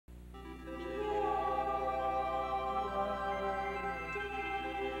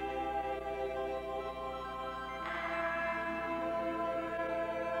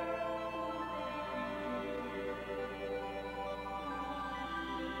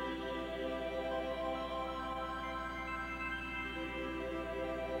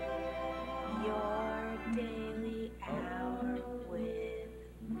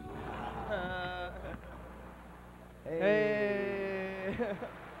the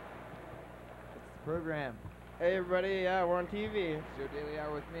program. Hey everybody, yeah, we're on TV. It's your daily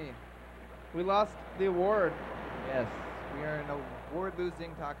hour with me. We lost the award. Yes, we are an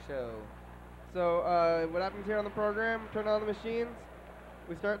award-losing talk show. So what happens here on the program, turn on the machines,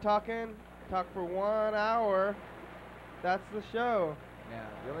 we start talking, talk for 1 hour, that's the show. Yeah,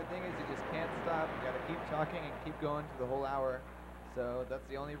 the only thing is you just can't stop. You gotta keep talking and keep going through the whole hour. So that's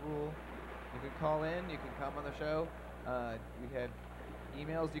the only rule. You can call in, you can come on the show. We had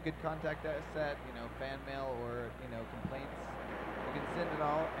emails you could contact us at, fan mail or, complaints. You can send it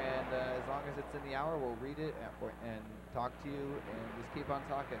all, and as long as it's in the hour, we'll read it and talk to you and just keep on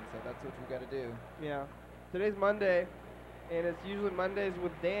talking. So that's what we gotta do. Yeah. Today's Monday, and it's usually Mondays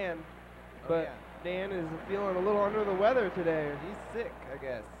with Dan, but Dan is feeling a little under the weather today. He's sick, I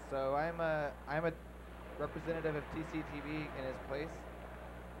guess. So I'm a representative of TCTV in his place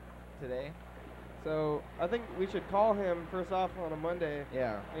today. So I think we should call him first off on a Monday.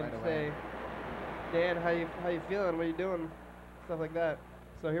 Yeah, and right say, away. Dan, how you feeling? What are you doing? Stuff like that.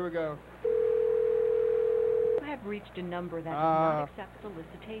 So here we go. You have reached a number that does not accept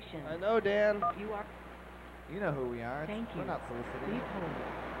solicitation. I know, Dan. You know who we are. Thank you. We're not soliciting. Please hold.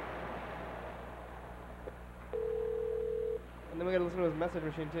 And then we gotta listen to his message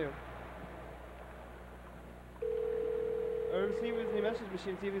machine too. Or see his message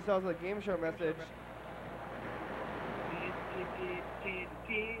machine, see if he sells a game show message.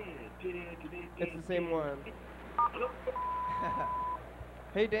 It's the same one.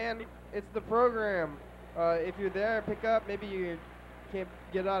 Hey Dan, it's the program. If you're there, pick up. Maybe you can't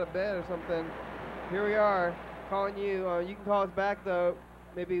get out of bed or something. Here we are, calling you. You can call us back though.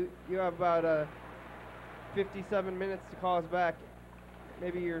 Maybe you have about 57 minutes to call us back.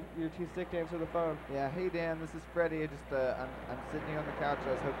 Maybe you're too sick to answer the phone. Yeah, hey Dan, this is Freddie. I'm sitting here on the couch.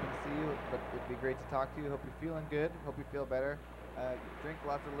 I was hoping to see you, but it'd be great to talk to you. Hope you're feeling good. Hope you feel better. Drink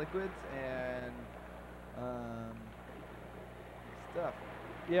lots of liquids and stuff.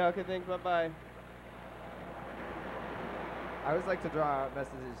 Yeah, okay, thanks, bye-bye. I always like to draw out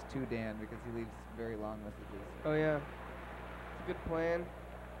messages to Dan because he leaves very long messages. Oh yeah, it's a good plan.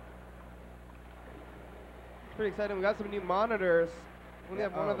 It's pretty exciting. We got some new monitors. We only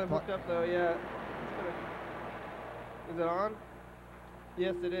have one of them hooked up though. Yeah. Is it on?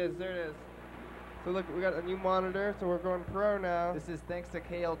 Yes, it is. There it is. So look, we got a new monitor. So we're going pro now. This is thanks to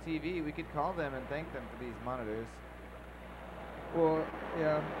KLTV. We could call them and thank them for these monitors. Well,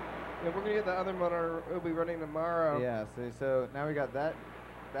 yeah. Yeah, we're gonna get the other monitor. It'll be running tomorrow. Yeah. So now we got that.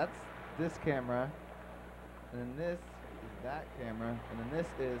 That's this camera, and then this is that camera, and then this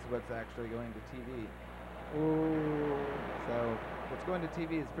is what's actually going to TV. Ooh. So what's going to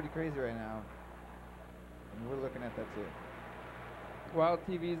TV is pretty crazy right now, and we're looking at that too. Wild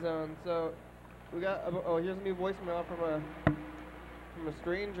TV zone. So we got. Here's a new voicemail from a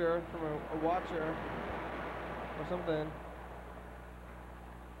stranger, from a watcher, or something.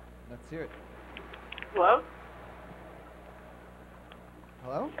 Let's hear it. Hello?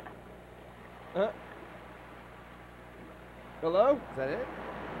 Hello? Hello? Is that it?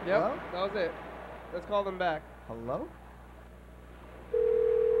 Yep, Hello? that was it. Let's call them back. Hello?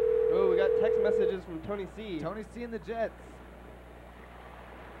 Oh, we got text messages from Tony C. Tony C and the Jets.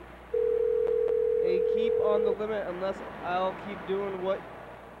 Hey, keep on the limit unless I'll keep doing what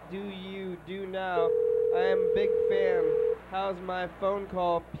do you do now. I am a big fan. How's my phone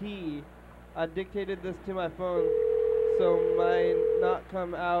call P? I dictated this to my phone, so might not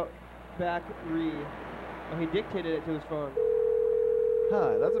come out back re. Oh, he dictated it to his phone.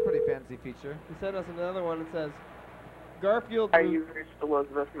 Huh, that's a pretty fancy feature. He sent us another one. It says, Garfield. Hi, you've reached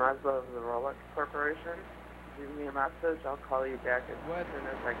Elizabeth Mazda of the Rolex Corporation. Leave me a message. I'll call you back as soon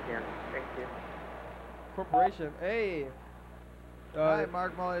as I can. Thank you. Corporation. Hey. Hi,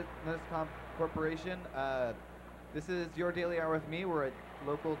 Mark Muller, Corporation. This is Your Daily Hour with me. We're a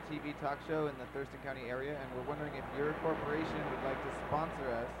local TV talk show in the Thurston County area, and we're wondering if your corporation would like to sponsor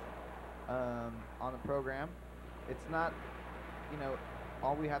us on the program. It's not,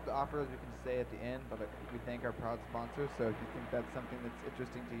 all we have to offer is we can say at the end, but we thank our proud sponsors. So if you think that's something that's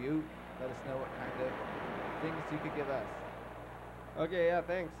interesting to you, let us know what kind of things you could give us. Okay, yeah,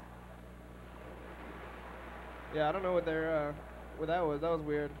 thanks. Yeah, I don't know what their what that was. That was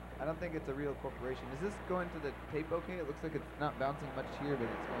weird. I don't think it's a real corporation. Is this going to the tape okay? It looks like it's not bouncing much here, but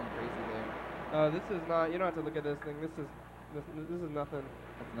it's going crazy there. This is not. You don't have to look at this thing. This is nothing.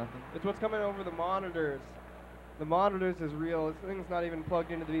 That's nothing. It's what's coming over the monitors. The monitors is real. This thing's not even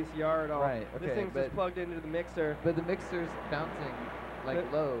plugged into the VCR at all. Right. Okay. This thing's just plugged into the mixer. But the mixer's bouncing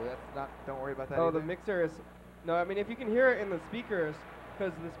like low. That's not. Don't worry about that. Oh, either. the mixer is. No, I mean if you can hear it in the speakers,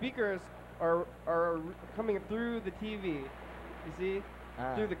 because the speakers are coming through the TV. You see?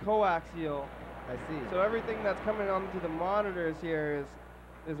 through the coaxial. I see. So everything that's coming onto the monitors here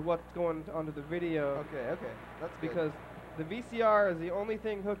is what's going onto the video. Okay, okay. That's good. Because the VCR is the only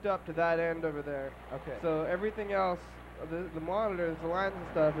thing hooked up to that end over there. Okay. So everything else, the monitors, the lines and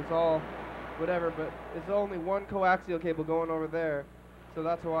stuff, is all whatever, but it's only one coaxial cable going over there. So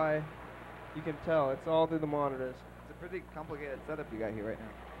that's why you can tell. It's all through the monitors. It's a pretty complicated setup you got here right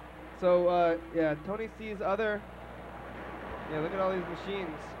now. So, yeah, Tony sees other... Yeah, look at all these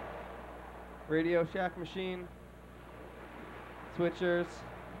machines. Radio Shack machine. Switchers.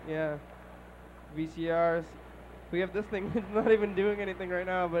 Yeah. VCRs. We have this thing. It's not even doing anything right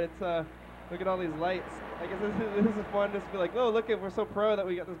now, but it's, look at all these lights. I guess this is fun just to be like, oh, look, we're so pro that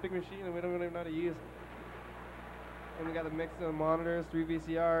we got this big machine and we don't even know how to use it. And we got the mix of the monitors, 3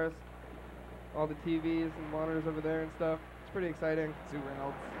 VCRs, all the TVs and monitors over there and stuff. It's pretty exciting. Sue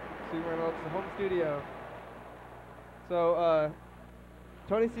Reynolds. Sue Reynolds, the home studio. So,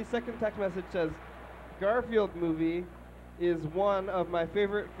 Tony C's second text message says, Garfield movie is one of my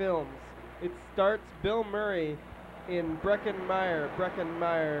favorite films. It starts Bill Murray in Breckin Meyer. Breckin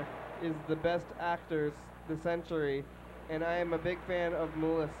Meyer is the best actors this century, and I am a big fan of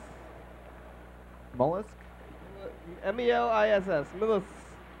Mullis. Mollusk? M-E-L-I-S-S. Mullis.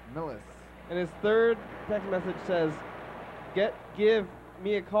 Millis. And his third text message says, give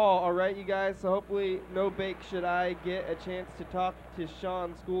me a call, alright you guys, so hopefully no bake should I get a chance to talk to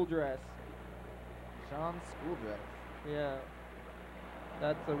Sean School Dress. Sean School Dress. Yeah.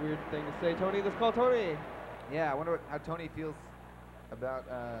 That's a weird thing to say. Tony, let's call Tony. Yeah, I wonder how Tony feels about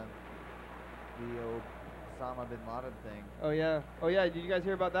the Osama bin Laden thing. Oh yeah. Oh yeah, did you guys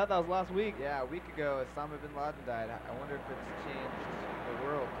hear about that? That was last week. Yeah, a week ago Osama bin Laden died. I wonder if it's changed the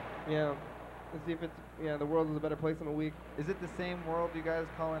world. Yeah. Let's see if it's, yeah, the world is a better place in a week. Is it the same world? You guys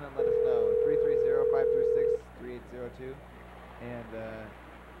call in and let us know. 330-536-3802. And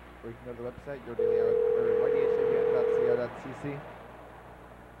or you can go to the website, ydHWM.co.cc.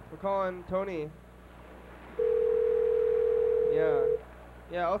 We're calling Tony. Yeah.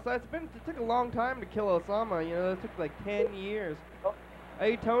 Yeah, also it took a long time to kill Osama, you know, it took like 10 years. Oh.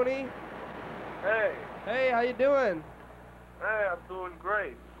 Hey Tony. Hey. Hey, how you doing? Hey, I'm doing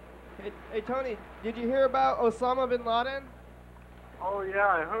great. Hey Tony, did you hear about Osama bin Laden? Oh yeah,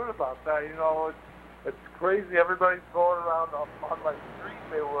 I heard about that. You know, it's crazy. Everybody's going around on my street.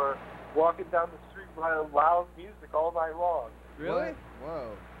 They were walking down the street playing loud music all night long. Really?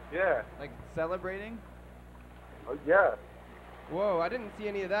 Whoa. Yeah. Like celebrating? Oh yeah. Whoa, I didn't see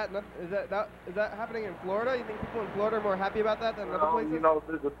any of that. Is that happening in Florida? You think people in Florida are more happy about that than other places? You know,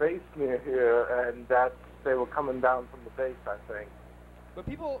 there's a base near here, and they were coming down from the base, I think. But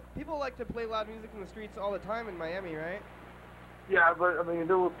people like to play loud music in the streets all the time in Miami, right? Yeah, but I mean,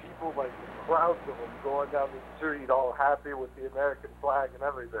 there were people, like crowds of them, going down the street, all happy with the American flag and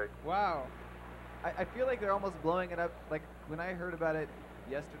everything. Wow. I feel like they're almost blowing it up. Like when I heard about it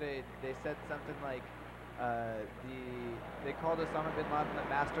yesterday, they said something like they called Osama bin Laden the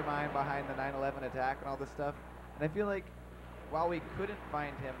mastermind behind the 9/11 attack and all this stuff. And I feel like while we couldn't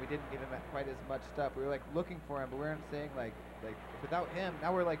find him, we didn't give him quite as much stuff. We were like looking for him, but we weren't saying like without him.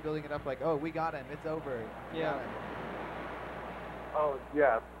 Now we're like building it up like, oh, we got him. It's over. Yeah. Oh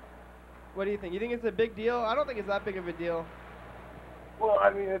yeah. What do you think? You think it's a big deal? I don't think it's that big of a deal. Well,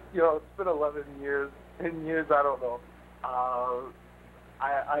 I mean, it's been 11 years, 10 years, I don't know.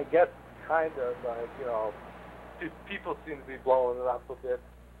 I guess kind of, people seem to be blowing it up a bit.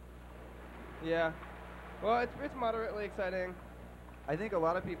 Yeah. Well, it's moderately exciting. I think a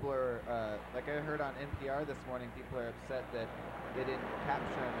lot of people are, like I heard on NPR this morning, people are upset that they didn't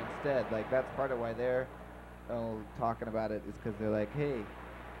capture him instead. Like, that's part of why they're talking about it, is because they're like, hey,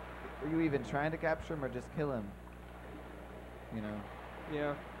 were you even trying to capture him or just kill him? You know?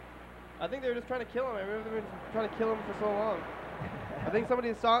 Yeah. I think they were just trying to kill him. I remember they were trying to kill him for so long. I think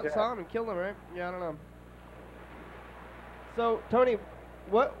somebody saw him and killed him, right? Yeah, I don't know. So, Tony,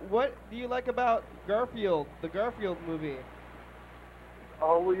 what do you like about Garfield, the Garfield movie?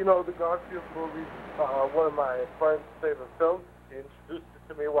 Oh, well, the Garfield movie, one of my friend's favorite films. He introduced it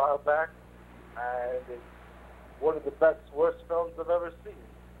to me a while back, and it's one of the best, worst films I've ever seen.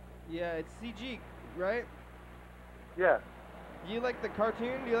 Yeah, it's CG, right? Yeah. Do you like the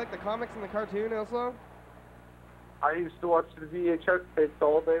cartoon? Do you like the comics and the cartoon also? I used to watch the VHS tapes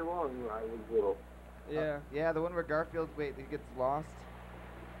all day long when I was little. Yeah. Yeah, the one where Garfield, he gets lost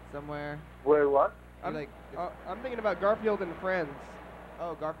somewhere. Where what? I'm thinking about Garfield and Friends.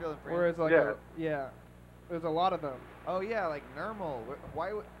 Oh, Garfield and Friends. Where it's like there's a lot of them. Oh yeah, like Nermal.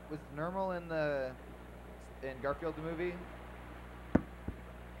 Why was Nermal in Garfield the movie?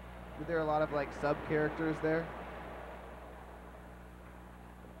 Were there a lot of like sub characters there?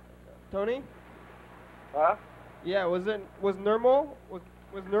 Tony? Huh? Yeah, was Nermal? Was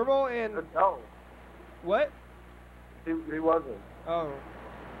Nermal and... No. What? He wasn't. Oh.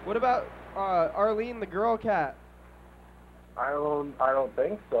 What about Arlene the girl cat? I don't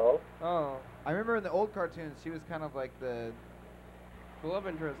think so. Oh. I remember in the old cartoons, she was kind of like the love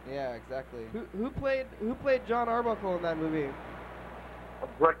interest. Yeah, exactly. Who played John Arbuckle in that movie?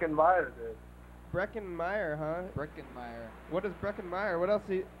 Breckenmeyer did. Breckenmeyer, huh? Breckenmeyer. What is Breckenmeyer? What else?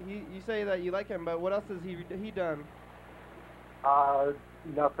 You say that you like him, but what else has he done?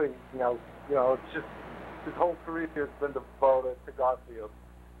 Nothing. It's just his whole career has been devoted to Garfield.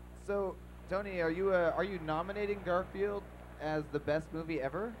 So, Tony, are you nominating Garfield as the best movie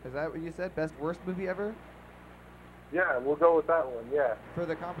ever? Is that what you said? Best worst movie ever? Yeah, we'll go with that one. Yeah. For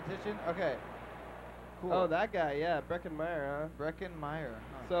the competition? Okay. Cool. Oh, that guy. Yeah, Breckenmeyer, huh? Breckenmeyer.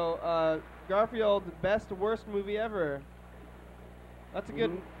 Huh. So, Garfield, best worst movie ever. That's a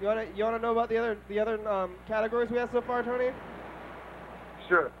good. You wanna know about the other categories we have so far, Tony?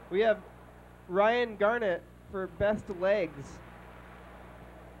 Sure. We have Ryan Garnett for best legs.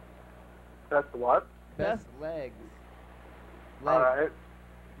 Best what? Best legs. All right.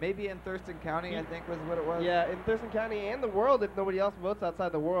 Maybe in Thurston County, I think was what it was. Yeah, in Thurston County and the world if nobody else votes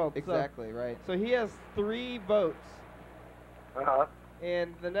outside the world. Exactly, right. So he has 3 votes. Uh-huh.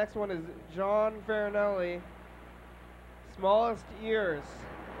 And the next one is John Farinelli, smallest ears.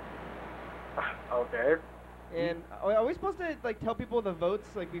 Okay. And are we supposed to tell people the votes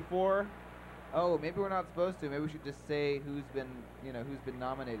before? Oh, maybe we're not supposed to. Maybe we should just say who's been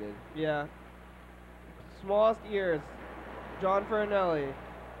nominated. Yeah. Smallest ears, John Farinelli.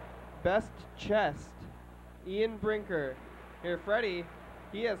 Best chest, Ian Brinker. Here, Freddie,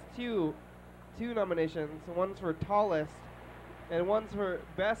 he has two nominations. One's for tallest, and one's for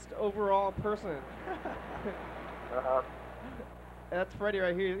best overall person. Uh-huh. That's Freddie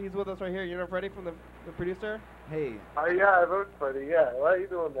right here. He's with us right here. You know Freddie from the producer? Hey. Yeah, I voted Freddie. Yeah. How you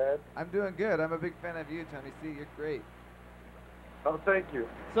doing, man? I'm doing good. I'm a big fan of you, Tony C. You're great. Oh, thank you.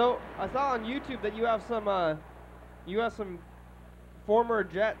 So I saw on YouTube that you have some former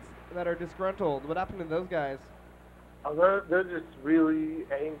Jets that are disgruntled. What happened to those guys? Oh, they're just really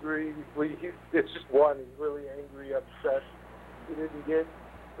angry. It's just one. He's really angry, upset. He didn't get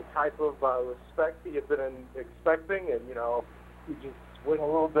the type of respect he had been expecting, and he just went a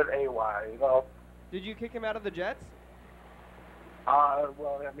little bit AY. Did you kick him out of the Jets?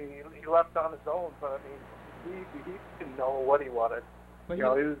 Well, I mean, he left on his own, but I mean, he didn't know what he wanted. But he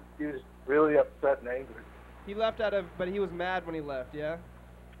was really upset and angry. He left but he was mad when he left, yeah?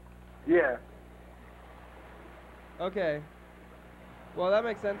 Yeah. Okay. Well, that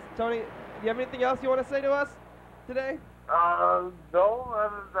makes sense. Tony, do you have anything else you want to say to us today? No, I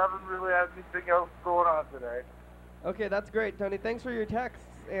haven't really had anything else going on today. Okay, that's great, Tony. Thanks for your texts,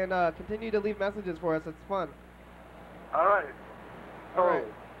 and continue to leave messages for us. It's fun. All right.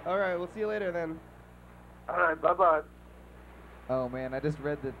 All right, we'll see you later then. All right, bye-bye. Oh, man, I just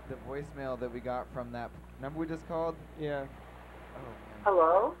read the voicemail that we got from that number we just called. Yeah. Oh, man.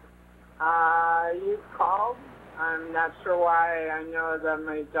 Hello? You called? I'm not sure why. I know that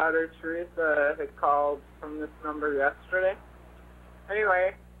my daughter Teresa had called from this number yesterday.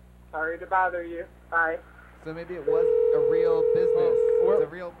 Anyway, sorry to bother you. Bye. So maybe it was a real business. It's a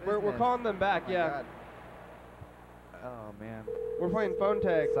real business. We're calling them back, oh, yeah. God. Oh, man. We're playing phone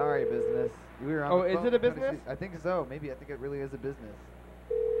tag. Sorry, business. We were on Oh, the is phone. it a business? I think so. Maybe. I think it really is a business.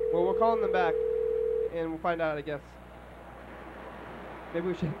 Well, we're calling them back, and we'll find out, I guess. Maybe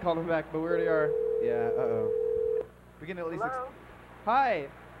we shouldn't call them back, but we already are. Yeah, uh-oh. We can at least... Hello? Hi.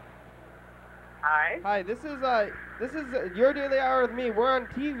 Hi? Hi, this is Your Daily Hour with me. We're on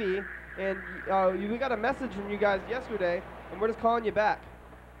TV, and we got a message from you guys yesterday, and we're just calling you back.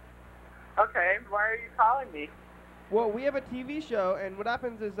 Okay, why are you calling me? Well, we have a TV show, and what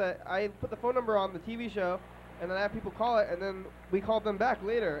happens is that I put the phone number on the TV show, and then I have people call it, and then we call them back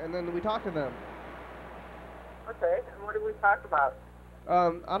later, and then we talk to them. Okay, and what do we talk about?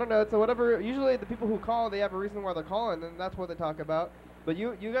 I don't know. So whatever. Usually the people who call, they have a reason why they're calling, and that's what they talk about. But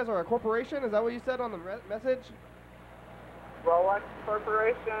you guys are a corporation. Is that what you said on the message? Rolex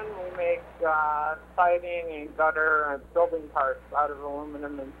Corporation. We make siding and gutter and building parts out of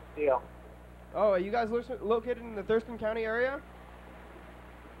aluminum and steel. Oh, are you guys located in the Thurston County area?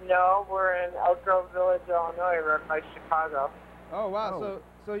 No, we're in Elk Grove Village, Illinois, right by Chicago. Oh wow. Oh.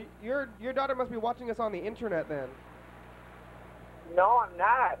 So your daughter must be watching us on the internet then. No, I'm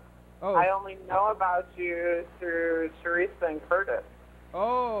not. Oh. I only know about you through Teresa and Curtis.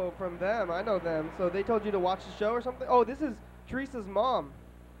 Oh, from them. I know them. So they told you to watch the show or something? Oh, this is Teresa's mom.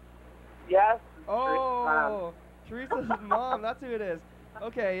 Yes. Oh, Teresa's mom. That's who it is.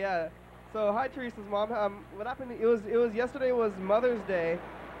 Okay, yeah. So hi, Teresa's mom. What happened? It was yesterday was Mother's Day,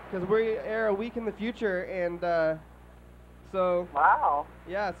 because we air a week in the future, and so Wow.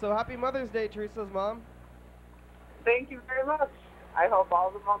 yeah. So happy Mother's Day, Teresa's mom. Thank you very much. I hope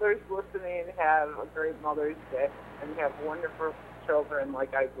all the mothers listening have a great Mother's Day and have wonderful children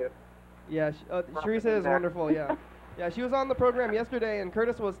like I do. Yeah, Teresa is wonderful. Yeah, yeah. She was on the program yesterday, and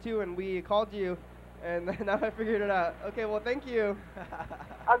Curtis was too, and we called you, and now I figured it out. Okay, well, thank you.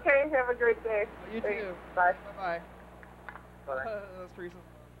 Okay, have a great day. You Thanks. too. Bye. Bye. Bye. That was Teresa's.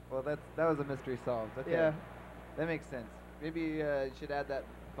 Well, that was a mystery solved. Okay. Yeah. That makes sense. Maybe you should add that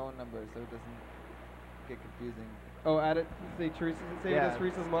phone number so it doesn't get confusing. Oh, add it. Say Teresa's. Say it as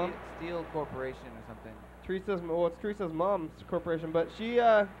Teresa's mom. Steel Corporation or something. Teresa's. Well, it's Teresa's mom's corporation, but she.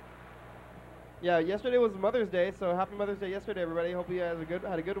 Yeah, yesterday was Mother's Day, so happy Mother's Day yesterday, everybody. Hope you guys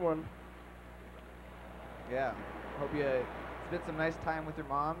had a good one. Yeah. Hope you spent some nice time with your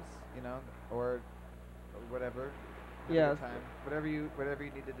moms, you know, or whatever. Have a Yeah. good time. Whatever you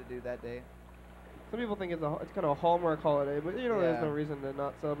needed to do that day. Some people think it's kind of a Hallmark holiday, but you know there's Yeah. no reason to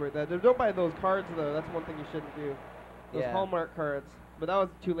not celebrate that. Don't buy those cards though. That's one thing you shouldn't do. Those Yeah. Hallmark cards. But that was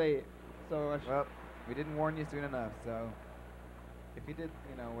too late. So Well, we didn't warn you soon enough, so if you did,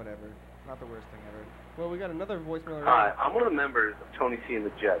 you know, whatever. It's not the worst thing ever. well, we got another voicemail already. Hi, I'm one of the members of Tony C and the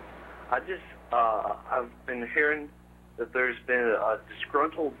Jets. I've been hearing that there's been a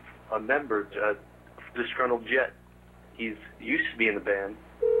disgruntled member, a disgruntled Jet. He used to be in the band,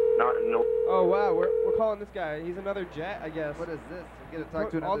 not in no. Oh wow, we're calling this guy. He's another Jet, I guess. What is this? You get to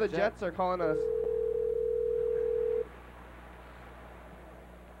talk to another All the Jet? Jets are calling us.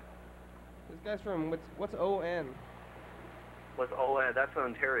 This guy's from what's ON? What's that's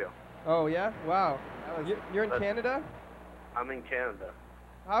Ontario. Oh yeah, wow. You're in that's- Canada? I'm in Canada.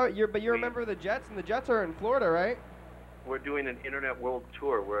 But you're a member of the Jets, and the Jets are in Florida, right? We're doing an internet world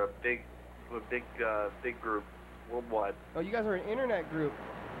tour. We're a big group worldwide. Oh, you guys are an internet group.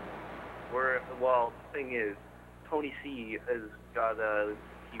 Well, the thing is, Tony C has got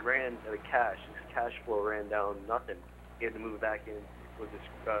he ran out of cash. His cash flow ran down nothing. He had to move back in with his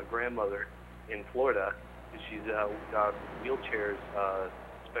grandmother in Florida. She's got wheelchairs,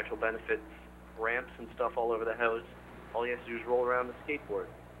 special benefits, ramps and stuff all over the house. All he has to do is roll around the skateboard.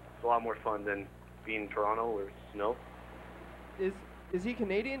 It's a lot more fun than being in Toronto or snow. Is he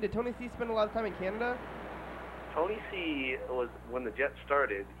Canadian? Did Tony C spend a lot of time in Canada? Tony C was, when the Jets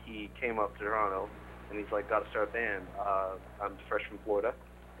started, he came up to Toronto and he's like, gotta start a band. I'm fresh from Florida,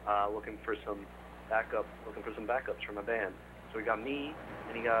 looking for some backups for my band. So he got me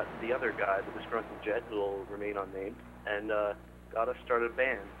and he got the other guy, the disgruntled Jet, who will remain unnamed, and got us started a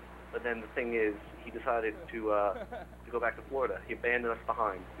band. But then the thing is, he decided to go back to Florida. He abandoned us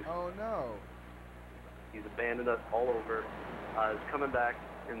behind. Oh no. He's abandoned us all over. He's coming back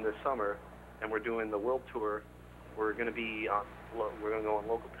in the summer, and we're doing the world tour. We're going to go on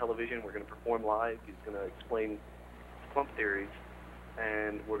local television. We're going to perform live. He's going to explain clump theories,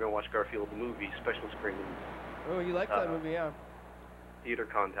 and we're going to watch Garfield the movie, special screenings. Oh, you like that movie, yeah. Theater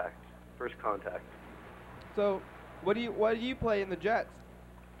contact, first contact. So, what do you play in the Jets?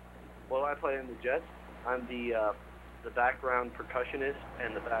 Well, I play in the Jets. I'm the background percussionist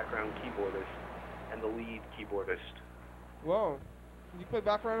and the background keyboardist and the lead keyboardist. Whoa, you play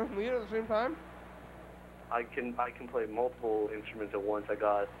background and lead at the same time? I can play multiple instruments at once. I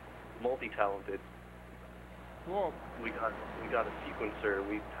got multi-talented. Cool. We got a sequencer.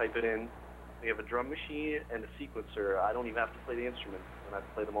 We type it in. We have a drum machine and a sequencer. I don't even have to play the instruments, and I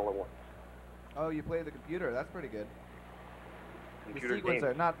play them all at once. Oh, you play the computer. That's pretty good. Computer the sequencer,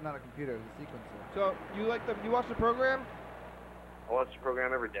 games. not a computer, the sequencer. So you watch the program? I watch the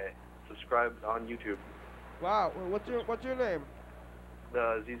program every day. Subscribe on YouTube. Wow. What's your name?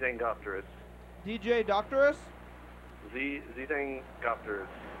 The Zizangopterus. DJ Doctorus? Zizangopterus.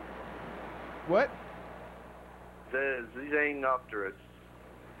 What? The Zizangopterus.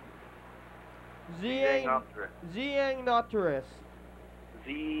 Zangopterus. Zizangopterus.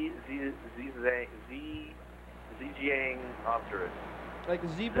 Like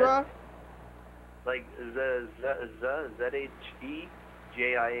zebra? Like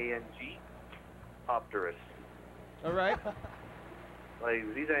ZHEJIANG Opterus. All right. Like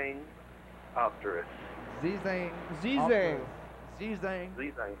Zizangopterus. Zizang. Zizang. Zizang.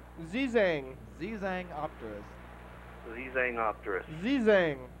 Zizang. Zizang. Zizang Opterus. Zizangopterus.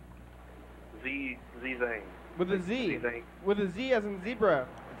 Zizang. Zizang. With a Z. Zizang. With a Z as in zebra.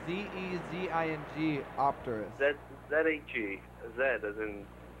 Zezing Opterus. ZHE. Z as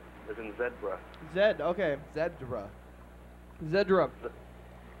in zebra. Z. Okay. Zedra. Zedra.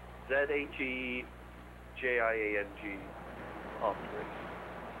 ZHEJIANG Opterus.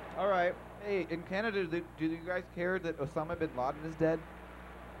 All right. Hey, in Canada, do you guys care that Osama bin Laden is dead?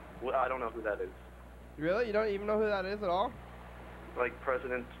 Well, I don't know who that is. Really? You don't even know who that is at all? Like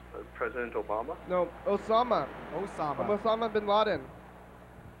President Obama? No, Osama. Osama. Osama bin Laden.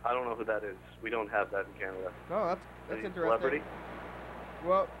 I don't know who that is. We don't have that in Canada. No, that's Is he a interesting. celebrity?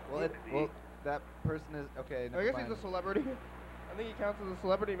 Well, Well, that person is okay. I Never guess mind. he's a celebrity. I think he counts as a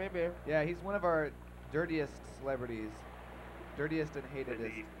celebrity, maybe. Yeah, he's one of our dirtiest celebrities, dirtiest and Is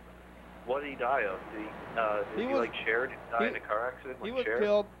hatedest. he, what did he die of? Did he was- like Cher? Did he die he- in a car accident? He like was Cher?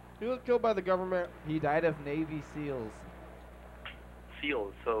 killed. He was killed by the government. He died of Navy SEALs.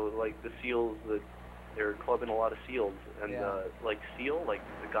 Seals. So like the seals that they're clubbing a lot of seals and Yeah. like seal, like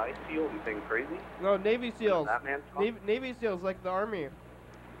the guy seal who's saying crazy. No, Navy SEAls. Batman song? Navy SEAls, like the army.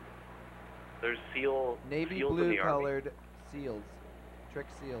 There's Navy seals in blue the army. colored seals. Trick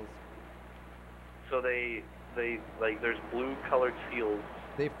seals. So they like there's blue colored seals.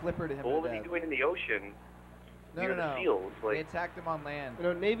 They flippered him But what to was he death. doing in the ocean? No, near no, no. the seals, They like attacked him on land.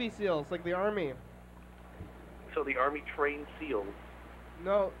 No, Navy SEAls, like the army. so the army trained seals.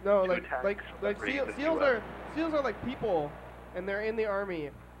 No, To like attack like celebrities in the seals US. are like people, and they're in the army.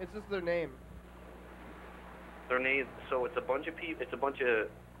 It's just their name. Their name. So it's a bunch of people. It's a bunch of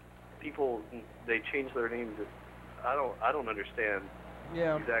people. They change their names. I don't understand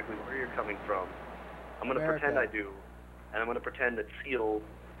Yeah. exactly where you're coming from. I'm gonna America. pretend I do, and I'm gonna pretend that SEAL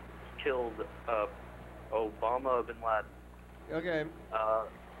killed Obama bin Laden, Okay.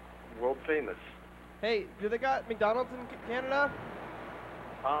 world famous. Hey, do they got McDonald's in Canada?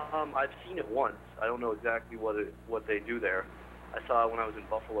 I've seen it once. I don't know exactly what they do there. I saw it when I was in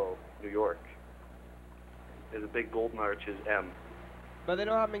Buffalo, New York. There's a big golden arches M. But they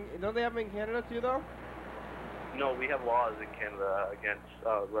don't have don't they have them in Canada too though? No, we have laws in Canada against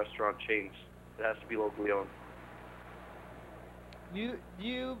restaurant chains. It has to be locally owned. Have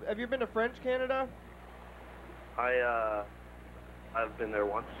you ever been to French Canada? I've been there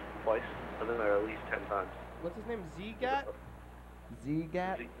once, twice. I've been there at least 10 times. What's his name? Zgat?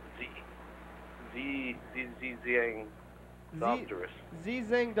 Zgat? Zhang Doctorus.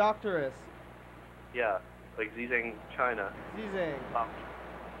 Zhang Doctorus. Yeah, like Zhang China. Zhang.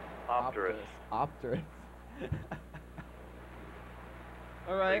 Opterus. Opterus.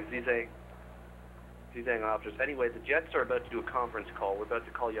 All right. Zhang Opterus. Anyway, the Jets are about to do a conference call. We're about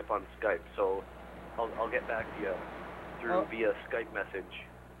to call you up on Skype, so I'll get back to you through via Skype message.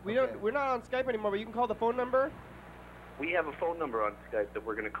 We're not on Skype anymore, but you can call the phone number. We have a phone number on Skype that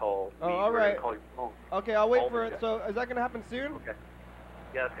we're gonna call. Oh, all We're right. gonna call your phone. Okay, I'll wait All for the it. So is that gonna happen soon? Okay.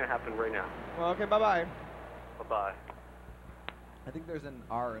 Yeah, it's gonna happen right now. Well, okay, bye bye. Bye bye. I think there's an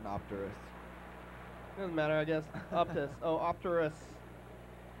R in Opterus. Doesn't matter, I guess. Optus. Oh, Opterus.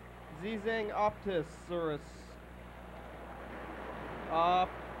 Zhang Optusaurus.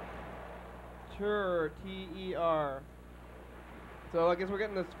 Opter. T-E-R. So I guess we're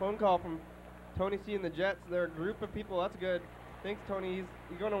getting this phone call from Tony C and the Jets. They're a group of people. That's good. Thanks, Tony.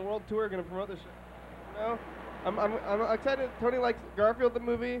 He's going on a world tour, going to promote this shit. You know? I'm excited. Tony likes Garfield the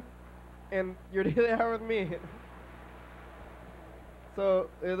movie, and Your Daily Hour with me. So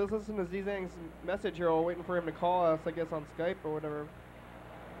let's listen to Zhang's message here while waiting for him to call us, I guess, on Skype or whatever.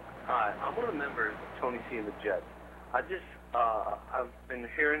 Hi, I'm one of the members of Tony C and the Jets. I've been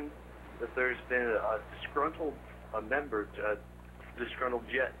hearing that there's been a disgruntled member, a disgruntled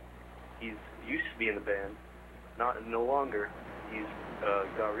Jet. He's used to be in the band, no longer. He's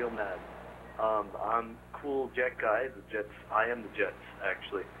got real mad. I'm cool Jet guy. I am the Jets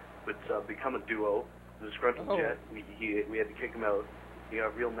actually. But it's become a duo. The disgruntled Jet. We had to kick him out. He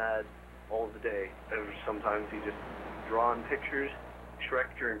got real mad all of the day. Sometimes he just drawing pictures.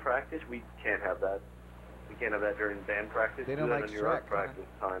 Shrek during practice. We can't have that. We can't have that during band practice. They don't Do that like on your art Shrek, practice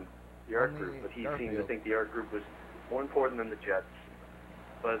time. The art Only group. But he seemed to Garfield. think the art group was more important than the Jets.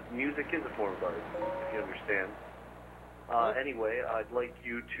 But music is a form of art, if you understand. Anyway, I'd like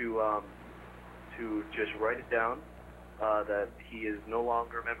you to just write it down that he is no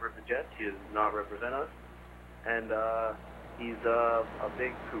longer a member of the Jets. He does not represent us, and he's a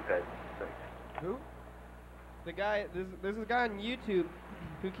big poophead. Thanks. Who? The guy. There's this guy on YouTube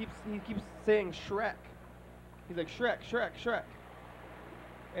who keeps saying Shrek. He's like Shrek, Shrek, Shrek.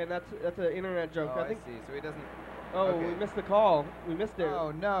 And that's an internet joke. Oh, I think. see. So he doesn't. Oh, okay. we missed the call. We missed it.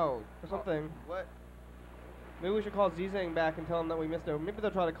 Oh no. Or something. What? Maybe we should call Zhang back and tell him that we missed it. Maybe they'll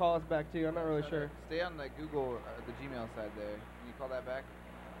try to call us back too. I'm not really sure. Stay on the Google, the Gmail side there. Can you call that back?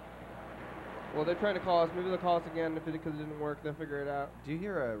 Well, they're trying to call us. Maybe they'll call us again because it didn't work. They'll figure it out. Do you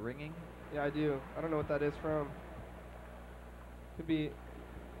hear a ringing? Yeah, I do. I don't know what that is from. Could be.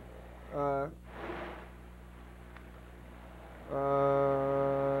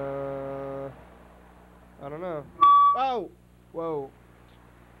 Whoa.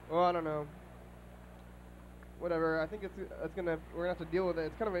 Well, I don't know. Whatever. I think we're gonna have to deal with it.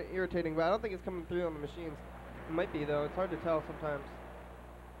 It's kind of irritating, but I don't think it's coming through on the machines. It might be though. It's hard to tell sometimes.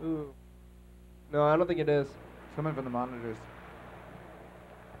 Ooh. No, I don't think it is. It's coming from the monitors.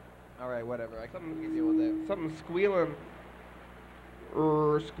 All right, whatever. I can deal with it. Something's squealing.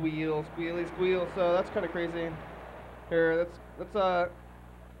 Squeal, squealy, squeal. So that's kind of crazy. Here, let's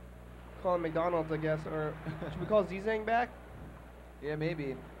call him McDonald's, I guess, or should we call Zizang back? Yeah,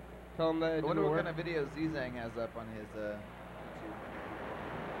 maybe. Tell him that it I wonder didn't what work. kind of videos Zizang has up on his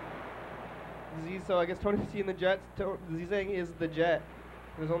YouTube. So I guess Tony C and the Jets. Zizang is the Jet.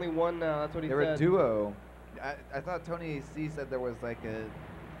 There's only one now. That's what he They're said. a duo. I thought Tony C said there was like a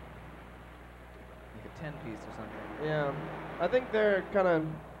 10-piece or something. Yeah, I think they're kind of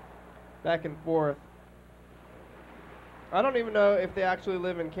back and forth. I don't even know if they actually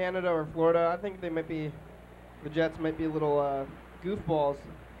live in Canada or Florida. I think they might be, the Jets might be little goofballs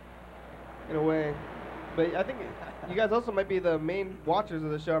in a way. But I think you guys also might be the main watchers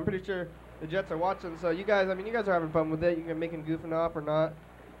of the show. I'm pretty sure the Jets are watching. So you guys, I mean, you guys are having fun with it. You can make him goofing off or not.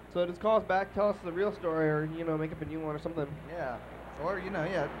 So just call us back, tell us the real story, or make up a new one or something. Yeah, or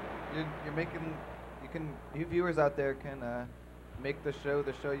yeah, you're making. You viewers out there can make the show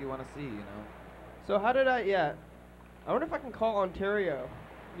you want to see. So how did I wonder if I can call Ontario,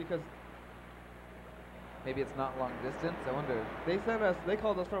 because maybe it's not long distance. I wonder. They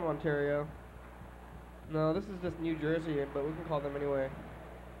called us from Ontario. No, this is just New Jersey, but we can call them anyway.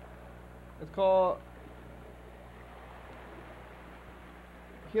 Let's call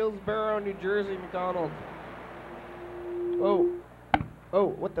Hillsborough, New Jersey, McDonald's. Oh,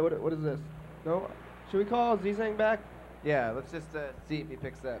 what is this? No, should we call Zizang back? Yeah, let's just see if he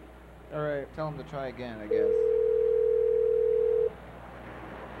picks up. All right. Tell him to try again, I guess.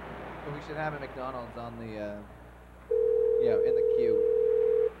 But we should have a McDonald's on the, in the queue.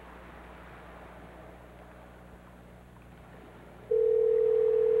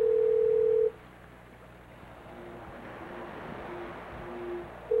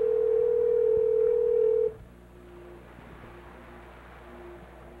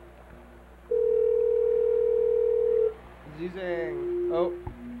 Zizang. Oh.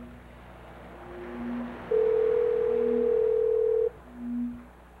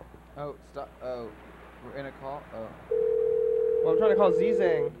 Oh, stop. Oh, we're in a call? Oh. Well, I'm trying to call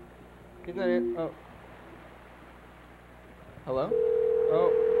Zizang. He's not in. Oh. Hello?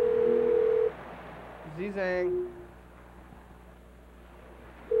 Oh. Zizang.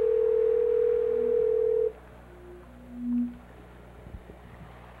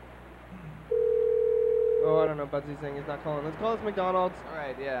 Oh, I don't know about Zizang. He's not calling. Let's call this McDonald's. All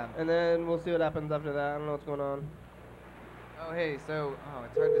right, yeah. And then we'll see what happens after that. I don't know what's going on. Oh, hey, so,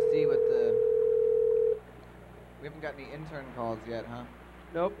 it's hard to see what we haven't got any intern calls yet, huh?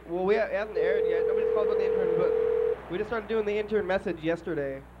 Nope. Well, we haven't aired yet. Nobody's called about the intern, but we just started doing the intern message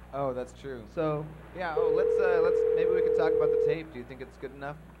yesterday. Oh, that's true. So. Yeah, let's, maybe we could talk about the tape. Do you think it's good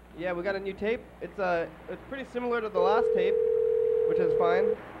enough? Yeah, we got a new tape. It's pretty similar to the last tape, which is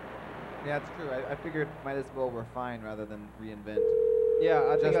fine. Yeah, it's true. I figured might as well refine rather than reinvent. Yeah,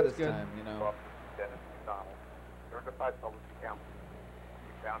 I think Just that's this good. time,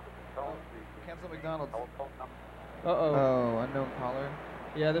 Cancel McDonald's. Uh-oh. Oh, unknown caller.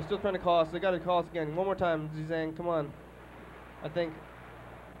 Yeah, they're still trying to call us. They got to call us again. One more time, Zizang. Come on. I think.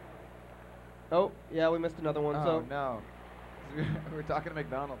 Oh, yeah, we missed another one. Oh, no. We're talking to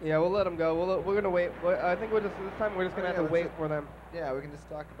McDonald's. Yeah, we'll let them go. We're going to wait. I think this time we're just going to have to wait for them. Yeah, we can just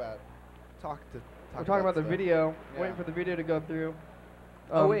talk We're talking about the stuff. video. Yeah. Waiting for the video to go through.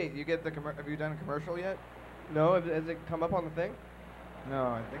 Oh, wait, you get the have you done a commercial yet? No, has it come up on the thing? No,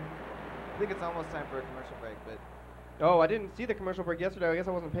 I think it's almost time for a commercial break, but Oh, I didn't see the commercial break yesterday. I guess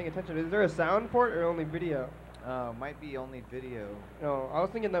I wasn't paying attention. Is there a sound for it or only video? might be only video. No, I was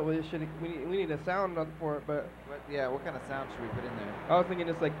thinking that we need a sound for it, but What kind of sound should we put in there? I was thinking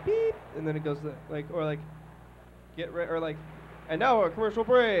just like beep, and then it goes get ready, or like, and now a commercial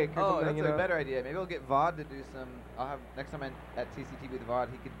break. Or Oh, something, that's a better idea. Maybe we'll get Vod to do some. I'll have next time at TCTV with Vod,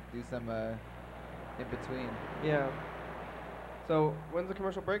 he could do some in between. Yeah. So when's the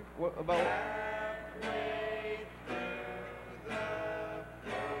commercial break? What about?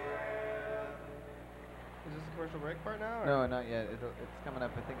 Is this the commercial break part now? Or? No, not yet. It's coming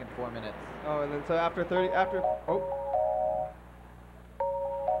up, I think, in 4 minutes. Oh, and then so after. Oh.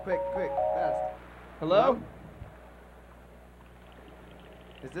 Quick, fast. Hello?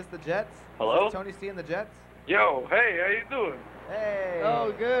 Is this the Jets? Hello? Is this Tony C and the Jets? Yo, hey, how you doing? Hey.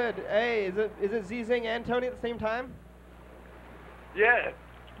 Oh, good. Hey, is it Z-Zing and Tony at the same time? Yeah,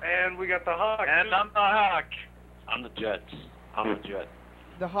 and we got the Hawk. And I'm the Hawk. I'm the Jets. I'm a Jet.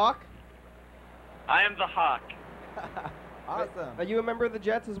 The Hawk? I am the Hawk. Awesome. Are you a member of the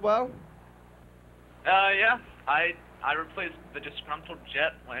Jets as well? Yeah. I replaced the disgruntled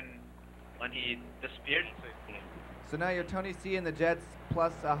Jet when he disappeared. So now you're Tony C and the Jets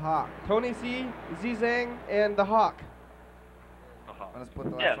plus a Hawk. Tony C, Zizang, and the Hawk. Want to split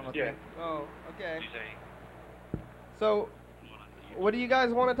the last Yeah, one with yeah. me? Oh, okay. Zizang. So, what do you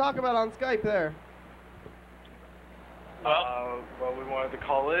guys want to talk about on Skype there? Well, we wanted to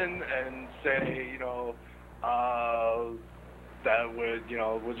call in and say, that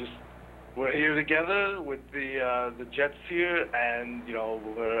we're here together with the Jets here, and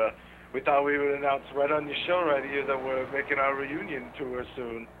we thought we would announce right on your show right here that we're making our reunion tour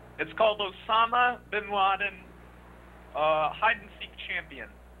soon. It's called Osama bin Laden, hide and seek champion.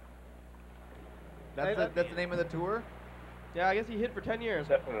 That's the name of the tour? Yeah, I guess he hid for 10 years.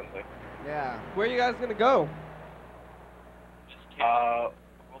 Definitely. Yeah. Where are you guys gonna go?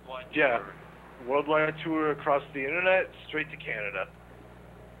 Worldwide Yeah. tour. Worldwide tour across the internet, straight to Canada.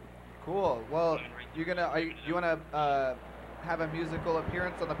 Cool. Well, you want to have a musical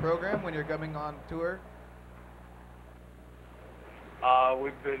appearance on the program when you're coming on tour?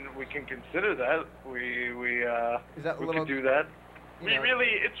 We can consider that. Is that a we little? could do that. you know,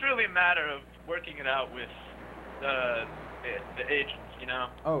 It's really a matter of working it out with the agents.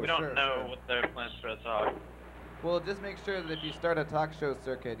 Oh, we don't sure, know sure. what their plans for us are. Well, just make sure that if you start a talk show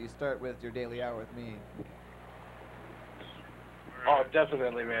circuit, you start with your daily hour with me. Oh,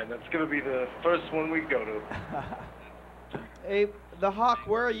 definitely, man. That's gonna be the first one we go to. Hey, the Hawk,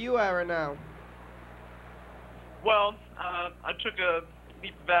 where are you at right now? Well, I took a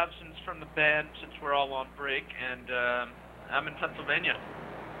leave of absence from the band since we're all on break, and I'm in Pennsylvania.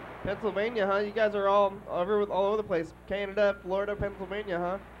 Pennsylvania, huh? You guys are all over the place. Canada, Florida, Pennsylvania,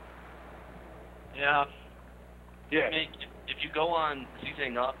 huh? Yeah. Yeah. Hey, if you go on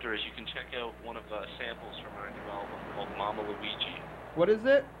Zizang Opterus, you can check out one of the samples from our new album called Mama Luigi. What is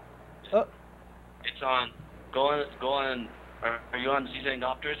it? It's on. Go on. Are you on Zizang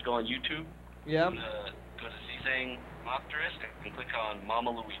Opterus? Go on YouTube. Yeah. Go to Zizang Opterus and click on Mama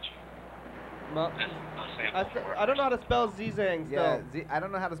Luigi. That's a sample for I don't know how to spell Zizang still. Yeah, I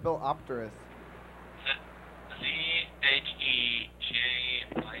don't know how to spell Opterus. ZHEJIANG.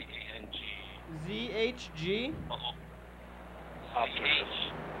 ZHG? ZHE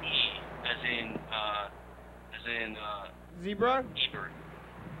as in Zebra? Ebert.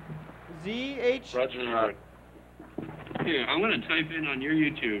 ZH. Roger. Here, I'm gonna type in on your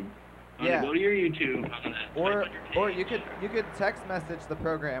YouTube. I'm Yeah. gonna go to your YouTube. I'm gonna Or type in your you page. could text message the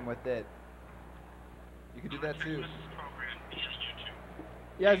program with it. You could do that too. Program via YouTube.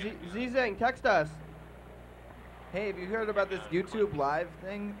 Yeah, Zizang, text us. Hey, have you heard about this YouTube live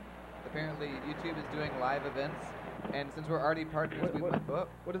thing? Apparently, YouTube is doing live events, and since we're already partners, What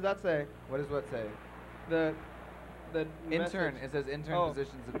does that say? what does what say? The Intern. message. It says intern Oh.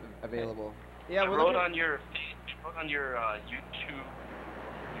 positions available. Yeah, I we're wrote looking. on your page, wrote on your YouTube.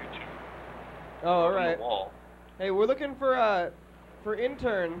 Oh, all on right. the wall. Hey, we're looking for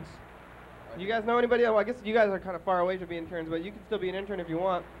interns. You guys know anybody? Well, I guess you guys are kind of far away to be interns, but you can still be an intern if you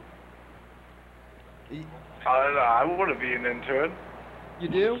want. I want to be an intern. You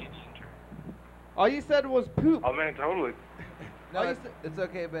do? All you said was poop. Oh man, totally. No, Oh, you it's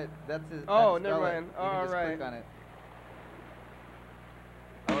okay, but that's his. Oh, how to never spell it. mind. You can All just right. click on it.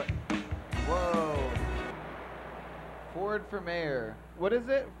 Oh, whoa. Ford for mayor. What is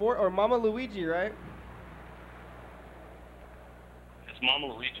it? Mama Luigi, right? It's Mama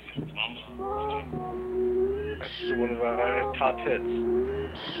Luigi. It's Mama Luigi. That's one of our top hits.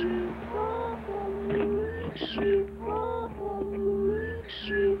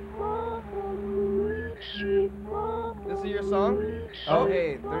 This is your song? Oh,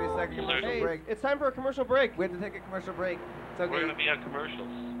 hey, 30-second commercial Hey, break. it's time for a commercial break. We have to take a commercial break. It's okay. We're gonna be on commercials.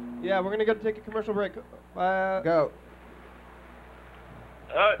 Yeah, we're gonna go take a commercial break. Go.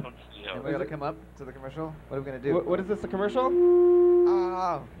 Yeah. And we gotta come up to the commercial. What are we gonna do? What is this, a commercial?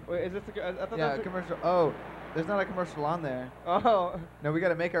 Oh. Wait, is this I thought Yeah, that was a commercial. Oh, there's not a commercial on there. Oh. No, we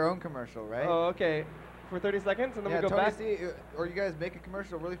gotta make our own commercial, right? Oh, okay. For 30 seconds, and then yeah, we go Tony back. C, or you guys make a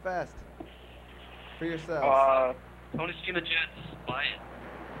commercial really fast for yourselves. Tony C and the Jets. Buy it.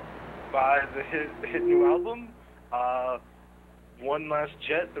 By the hit new album, One Last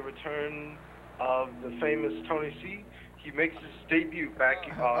Jet, the return of the famous Tony C. He makes his debut back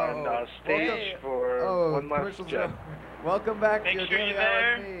on stage for One Last commercial's Jet. over. Welcome back Make to your sure daily you're hour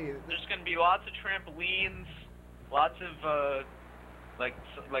there. with me. There's gonna be lots of trampolines, lots of like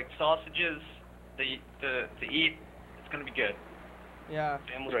sausages to eat. It's gonna be good. Yeah.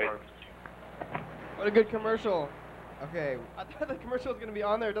 Family Right. barbecue. What a good commercial. Okay. I thought the commercial was going to be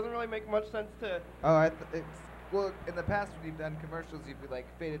on there. It doesn't really make much sense to... Oh, well, in the past when you've done commercials, you've like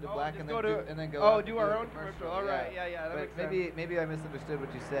faded to black and then go on do our own commercial. All right, yeah, that makes sense. Maybe I misunderstood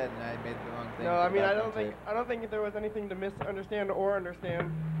what you said and I made the wrong thing. No, I mean I don't think there was anything to misunderstand or understand,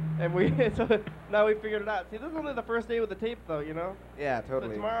 and so now we figured it out. See, this is only the first day with the tape, though, you know. Yeah,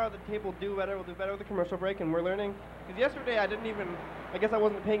 totally. So tomorrow the tape will do better. We'll do better with the commercial break, and we're learning. Because yesterday I guess I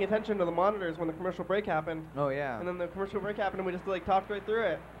wasn't paying attention to the monitors when the commercial break happened. Oh yeah. And then the commercial break happened, and we just like talked right through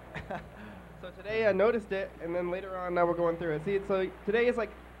it. So today I noticed it, and then later on now we're going through it. See, so today is like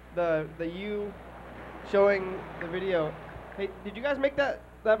the you showing the video. Hey, did you guys make that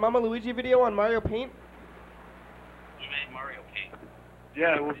Mama Luigi video on Mario Paint? We made Mario Paint.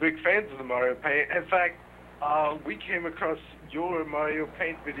 Yeah, we're big fans of the Mario Paint. In fact, we came across your Mario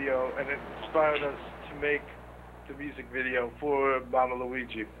Paint video, and it inspired us to make the music video for Mama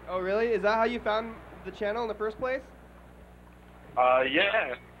Luigi. Oh, really? Is that how you found the channel in the first place?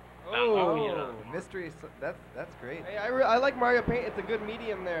 Yeah. Oh, mystery. That's great. Hey, I like Mario Paint. It's a good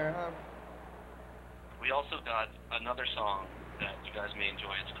medium there, huh? We also got another song that you guys may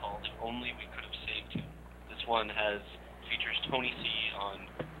enjoy. It's called "If Only We Could Have Saved You." This one features Tony C on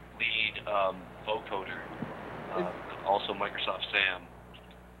lead vocoder, also Microsoft Sam.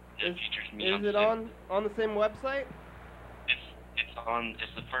 It features me. Is it on the same website?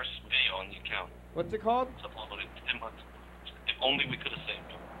 It's the first video on the account. What's it called? It's uploaded 10 months. If only we could have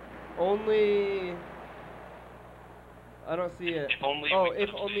saved you. Only. I don't see it. If only. Oh,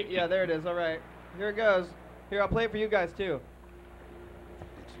 if only. Yeah, there it is. All right. Here it goes. Here, I'll play it for you guys too.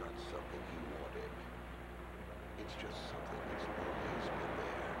 It's not something he wanted. It's just something that's always been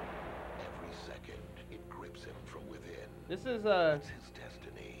there. Every second, it grips him from within. This is It's his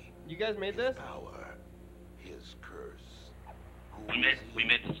destiny. You guys made this? Power. His curse. We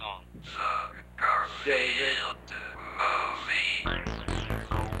made the song. David.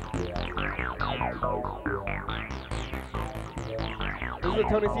 This is a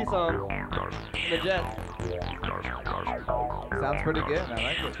Tony C song. The Jets. Sounds pretty good. I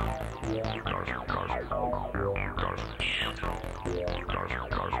like it.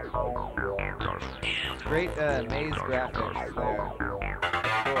 Great maze graphics there.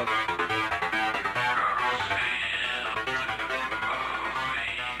 Cool.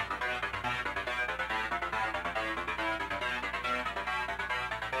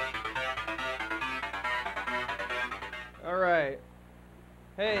 All right.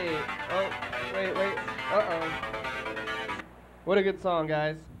 Hey. Oh, wait. Uh-oh. What a good song,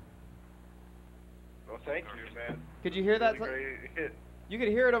 guys. Well, thank you, man. Could you hear that? Really great hit. You could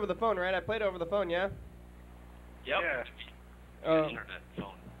hear it over the phone, right? I played it over the phone, yeah? Yep. Yeah. Internet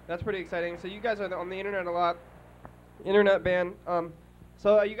phone. That's pretty exciting. So you guys are on the internet a lot. Internet band.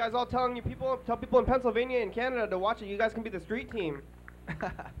 So are you guys all tell people in Pennsylvania and Canada to watch it? You guys can be the street team.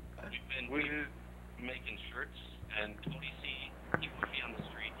 We've been making shirts, and Tony C, he put me on the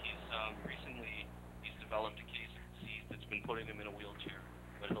street. He's developed a case of disease that's been putting him in a wheelchair,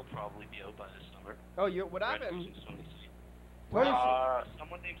 but he'll probably be out by this summer. Oh, what happened? Tony C.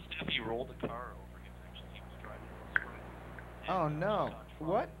 Someone named Steffi rolled a car over him. Actually, he was driving this way. Oh no!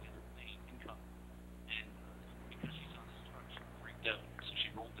 What? And because she saw this truck, she freaked out, so she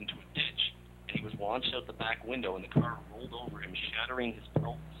rolled into a ditch, and he was launched out the back window, and the car rolled over him, shattering his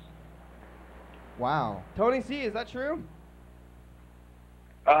pelvis. Wow. Tony C, is that true?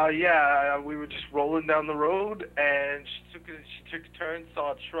 Yeah, we were just rolling down the road, and she took a turn,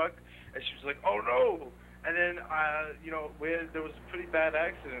 saw a truck, and she was like, "Oh no!" And then, there was a pretty bad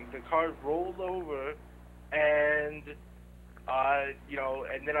accident. The car rolled over, and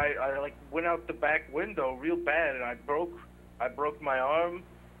and then I like went out the back window real bad, and I broke my arm,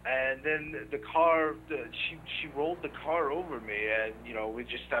 and then the car, she rolled the car over me, and we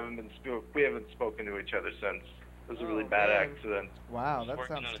just haven't spoken to each other since. It was a really bad accident. Wow, that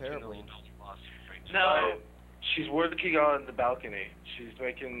sounds terrible. No, she's working on the balcony. She's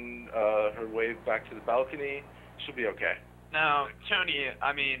making her way back to the balcony. She'll be okay. Now, Tony,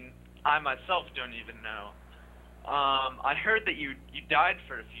 I mean, I myself don't even know. I heard that you died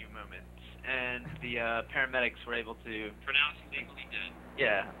for a few moments, and the paramedics were able to pronounce legally dead.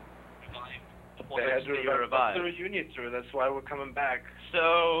 Yeah. They had to revive the reunion tour. That's why we're coming back.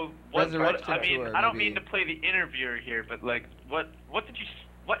 So, I don't mean maybe. to play the interviewer here, but like, what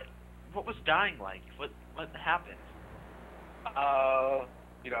was dying like? What happened? I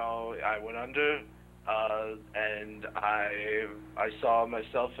went under, and I saw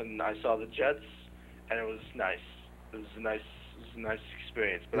myself, and I saw the Jets, and it was nice. It was a nice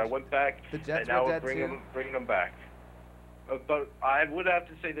experience. But I went back, and now we're bringing them back. But I would have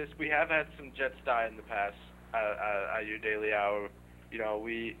to say this: we have had some Jets die in the past. at your daily hour. You know,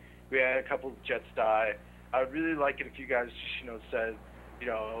 we had a couple of Jets die. I'd really like it if you guys just, said,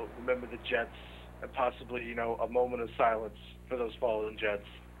 remember the Jets, and possibly, a moment of silence for those fallen Jets.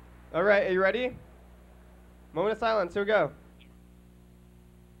 All right, are you ready? Moment of silence. Here we go.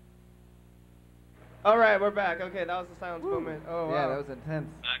 All right, we're back. Okay, that was the silence moment. Oh, wow. Yeah, that was intense.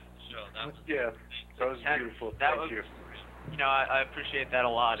 That was beautiful. Thank you. I appreciate that a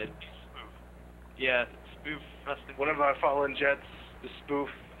lot. It's spoof. One of our fallen Jets, the spoof,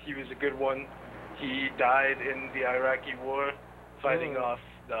 he was a good one. He died in the Iraqi war, fighting off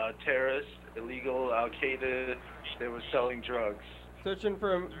terrorists, illegal Al-Qaeda. They were selling drugs. Searching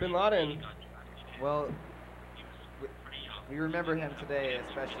for Bin Laden. Well, we remember him today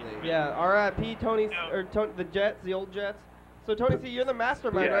especially. Yeah, R.I.P. Tony, the Jets, the old Jets. So Tony C, you're the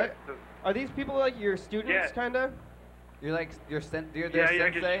mastermind, right? Are these people like your students, kind of? You're like you're their I sensei.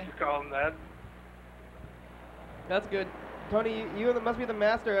 guess you could call them that. That's good, Tony. You must be the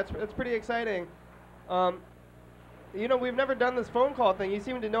master. That's pretty exciting. We've never done this phone call thing. You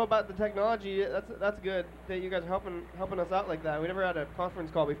seem to know about the technology. That's good that you guys are helping us out like that. We never had a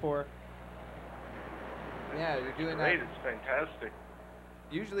conference call before. Yeah, you're doing great. that. It's fantastic.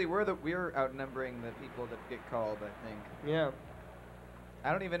 Usually we're outnumbering the people that get called, I think. Yeah.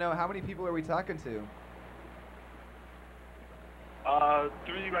 I don't even know how many people are we talking to.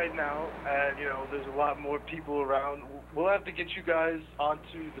 3 right now, and there's a lot more people around. We'll have to get you guys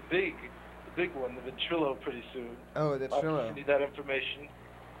onto the big one, the Ventrilo, pretty soon. Oh, the Ventrilo. You need that information.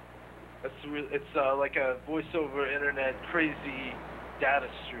 It's like a voice-over internet crazy data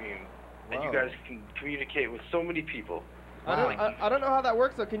stream that you guys can communicate with so many people. Wow. I don't know how that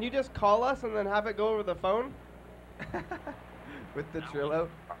works though. Can you just call us and then have it go over the phone? With the Trello?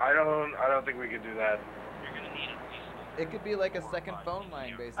 I don't think we could do that. You're gonna need at least. It could be like a second phone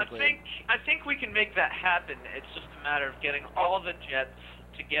line, basically. I think we can make that happen. It's just a matter of getting all the Jets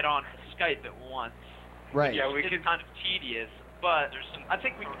to get on Skype at once. Right. Yeah, it's kind of tedious, but I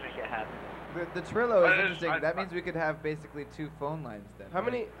think we can make it happen. The Trello is interesting. That means we could have basically 2 phone lines then. How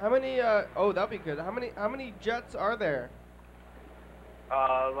many? Oh, that'd be good. How many Jets are there?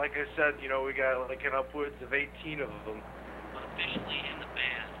 Like I said, we got like an upwards of 18 of them. Officially in the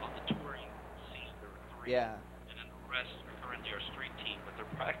band on the touring scene, there were 3. Yeah. And then the rest are currently our street team, but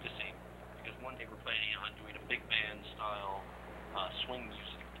they're practicing because one day we're planning on doing a big band style swing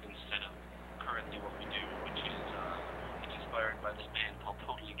music instead of currently what we do, which is it's inspired by this band called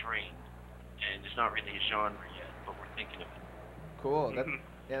Totally Drained, and it's not really a genre yet, but we're thinking of it. Cool. That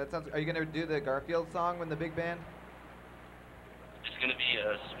sounds. Are you gonna do the Garfield song when the big band? It's going to be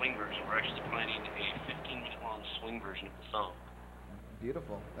a swing version. We're actually planning a 15-minute long swing version of the song.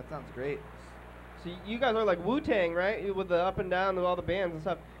 Beautiful. That sounds great. So you guys are like Wu-Tang, right? With the up and down with all the bands and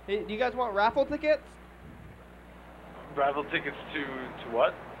stuff. Hey, do you guys want raffle tickets? Raffle tickets to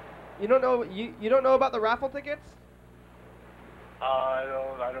what? You don't know you don't know about the raffle tickets?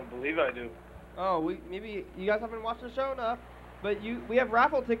 I don't believe I do. Oh, maybe you guys haven't watched the show enough. But we have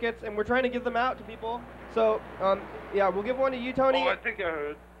raffle tickets, and we're trying to give them out to people. So, yeah, we'll give one to you, Tony. Oh, I think I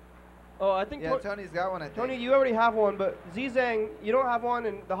heard. Oh, I think Tony's got one, I think. Tony, you already have one, but Zizang, you don't have one,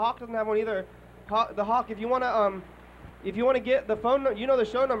 and the Hawk doesn't have one either. The Hawk, if you wanna get the phone, you know the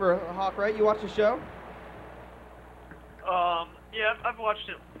show number, Hawk, right? You watch the show? Yeah, I've watched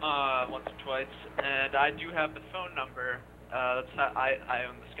it once or twice, and I do have the phone number. That's how I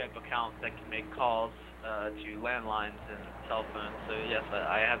own the Skype account that can make calls to landlines and cell phones. So yes,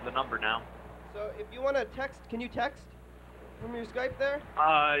 I have the number now. So if you want to text, can you text from your Skype there?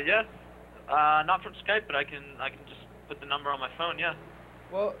 Yes. Not from Skype, but I can just put the number on my phone. Yeah.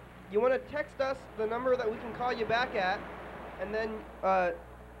 Well, you want to text us the number that we can call you back at, and then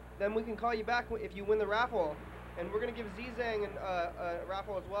we can call you back if you win the raffle. And we're gonna give Zizang a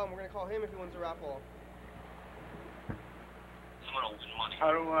raffle as well, and we're gonna call him if he wins the raffle. Someone will win money.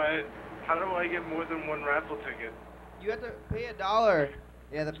 How do I get more than one raffle ticket? You have to pay $1.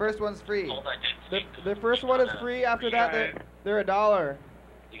 Yeah, the first one's free. The first one is free. After that, they're $1.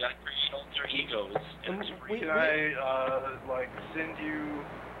 You gotta create alter egos. And it's free. Can I like send you?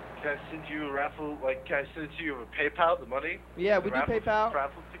 Can I send you a raffle? Like, can I send it to you over PayPal? The money? Yeah, we do PayPal.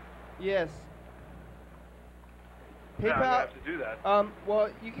 Raffle ticket? Yes. PayPal. Yeah, I'm gonna have to do that. Well,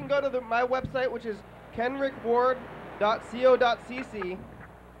 you can go to my website, which is kenrickward.co.cc.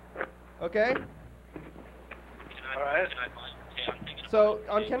 Okay. Alright. So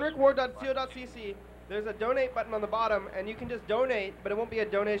on kenrickward.co.cc, there's a donate button on the bottom, and you can just donate, but it won't be a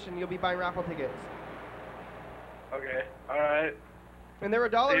donation. You'll be buying raffle tickets. Okay. Alright. And they're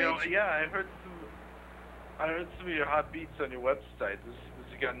 $1 each. Yeah, I heard some of your hot beats on your website. This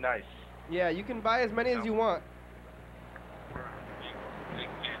has gotten nice. Yeah, you can buy as many as you want.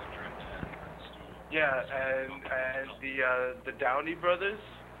 Yeah, and the Downey brothers,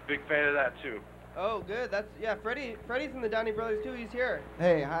 big fan of that too. Oh, good. That's yeah. Freddie's in the Downey Brothers too. He's here.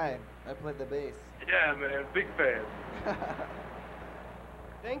 Hey, hi. I played the bass. Yeah, man, big fan.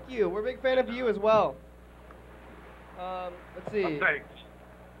 Thank you. We're a big fan of you as well. Let's see. Thanks.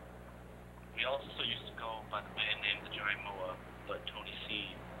 We also used to go by the band name The Giant Moa, but Tony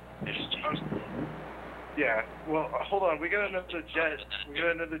C has changed the name. Yeah. Well, hold on. We got another jet. We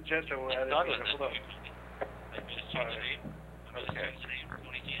got another jet that we're adding. Hold on. I made us change the name. I made us change the name for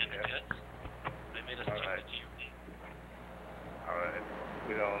Tony C and the Jets. I made us change it to your name. Alright.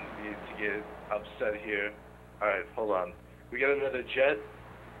 We don't need to get upset here. Alright, hold on. We got another jet.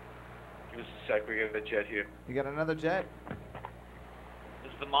 Give us a sec. We got a jet here. You got another jet?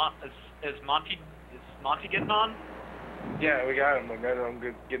 Is Monty getting on? Yeah, we got him. I'm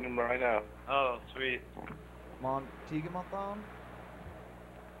getting him right now. Oh, sweet. Montigamothon?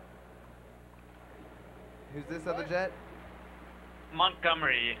 Who's this other jet?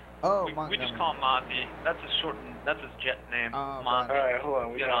 Montgomery. Oh, we Montgomery. just call him Monty. That's his jet name. Oh, Monty. Alright, hold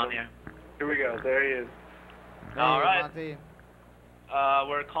on. We Get got on him. here. Here we go. There he is. All Hey, right. Monty.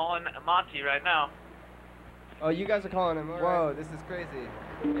 We're calling Monty right now. Oh, you guys are calling him. All Whoa, right. this is crazy.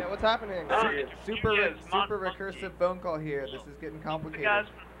 Yeah, what's happening? Super Yes, super Monty. recursive phone call here. This is getting The complicated. guys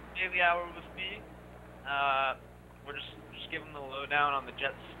from Daily Hour with me. We're just giving the lowdown on the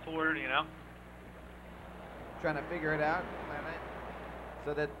Jets tour, you know. Trying to figure it out, plan it,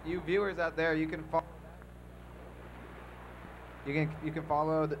 so that you viewers out there, you can follow. You can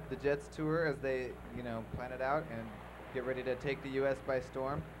follow the Jets tour as they plan it out and get ready to take the U.S. by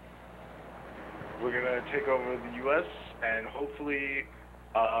storm. We're gonna take over the U.S. and hopefully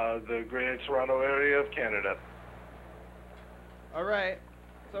the Greater Toronto area of Canada. All right.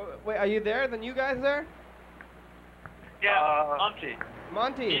 So wait, are you there? Then you guys there? Yeah, Monty.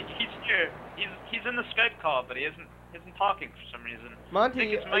 Monty. He's here. He's in the Skype call, but he isn't talking for some reason. Monty, I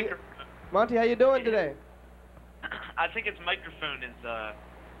think his microphone. Monty, how you doing today? I think his microphone is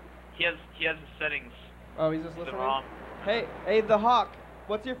he has the settings. Oh, he's just listening. wrong. Hey, the Hawk.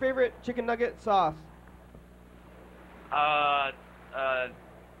 What's your favorite chicken nugget sauce?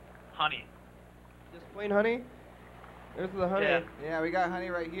 Honey. Just plain honey? There's the honey. Yeah. Yeah, we got honey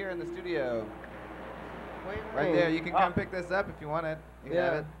right here in the studio. Plain Right honey. there. You can come pick this up if you want it. You can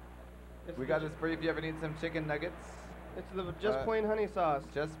have Yeah. it. It's We the got this for you if you ever need some chicken nuggets. It's the just plain honey sauce.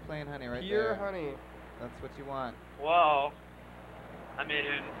 Just plain honey right Pure there. honey. That's what you want. Well, I mean,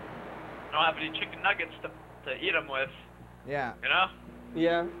 I don't have any chicken nuggets to eat them with, Yeah. you know?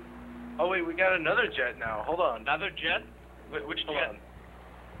 Yeah. Oh wait, we got another jet now. Hold on. Another jet? Which Hold jet?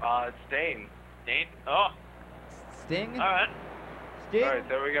 on. It's Dane. Dane? Oh, Sting? all right. Sting? Alright,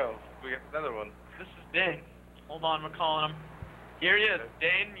 there we go. We got another one. This is Dane. Hold on, we're calling him. Here he is.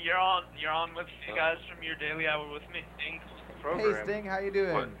 Dane, you're on with you guys from your Daily Hour with me. Dane. Hey Sting, how you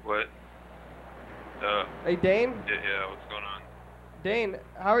doing? What? Hey, Dane? Yeah, what's going on? Dane,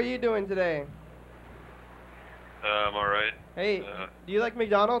 how are you doing today? I'm alright. Hey, do you like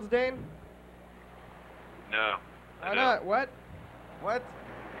McDonald's, Dane? No. Why not? What? What?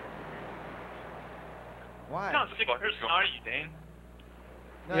 Why? What kind of sick person are you, Dane?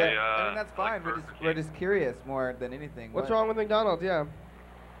 No, Yeah. I mean that's fine. like We're just curious more than anything. What's What? wrong with McDonald's? Yeah.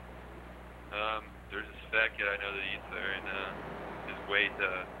 There's this fat kid I know that eats there, and his weight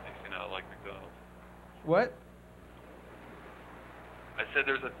makes me not like McDonald's. What? I said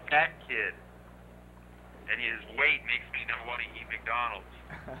there's a fat kid, and his weight makes me not want to eat McDonald's.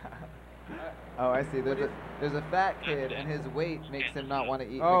 Oh, I see. There's a fat kid, and his weight makes him not want to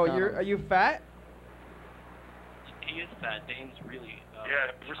eat. Oh, McDonald's. are you fat? He is fat. Dane's really.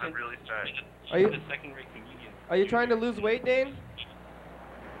 Yeah, I'm really fat. Are you- He's a second-rate comedian. Are you trying to lose weight, Dane?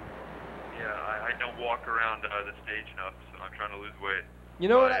 Yeah, I don't walk around the stage enough, so I'm trying to lose weight. You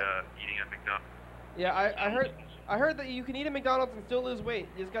know what? by, eating at McDonald's. Yeah, I heard that you can eat at McDonald's and still lose weight.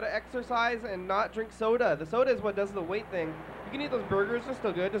 You just gotta exercise and not drink soda. The soda is what does the weight thing. You can eat those burgers; they're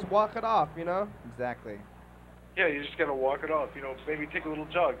still good. Just walk it off, you know. Exactly. Yeah, you just gotta walk it off. Maybe take a little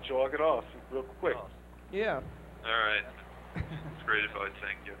jog it off real quick. Yeah. Alright. It's great advice,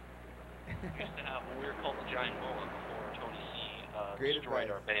 thank you. We used to have when we were called the Giant Moa before Tony C Great destroyed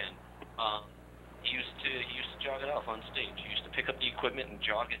advice. our band. He used to jog it off on stage. He used to pick up the equipment and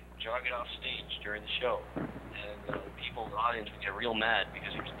jog it off stage during the show. And people in the audience would get real mad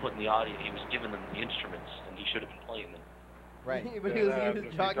because he was putting the audience, he was giving them the instruments, and he should have been playing them. Right. But he Yeah, was that happened a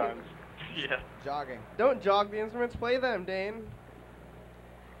few jogging. times. Yeah. Jogging. Don't jog the instruments. Play them, Dane.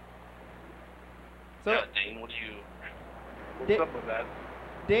 So, Yeah, Dane, what do you? What's Da- up with that?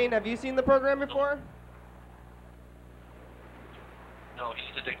 Dane, have you seen the program before? No,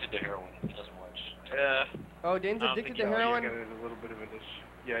 he's addicted to heroin. He doesn't watch. Yeah. Oh, Dane's addicted to heroin? He's got a little bit of an issue.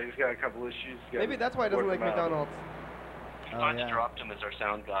 Yeah, he's got a couple issues. Maybe that's why he doesn't like McDonald's. We finally dropped him as our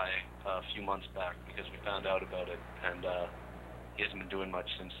sound guy a few months back because we found out about it, and he hasn't been doing much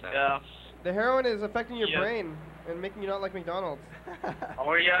since then. Yeah. The heroin is affecting your brain and making you not like McDonald's.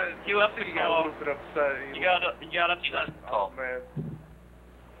 Oh yeah, you left the He got a call. little bit upset. You got to He left the call. Oh, man.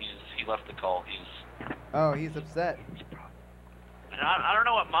 He left the call. He's. Oh, he's upset. And I don't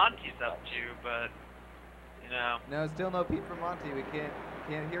know what Monty's up to, but you know. No, still no peep from Monty. We can't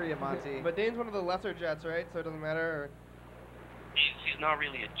hear you, Monty. But Dane's one of the lesser jets, right? So it doesn't matter. Or... He's not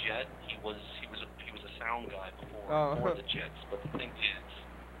really a jet. He was a sound guy Oh. before the Jets. But the thing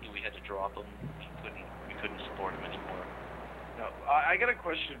is, we had to drop him. We couldn't support him anymore. No, I got a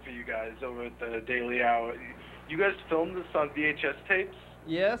question for you guys over at the Daily Hour. You guys filmed this on VHS tapes?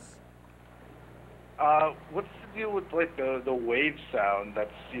 Yes. What's the deal with like the wave sound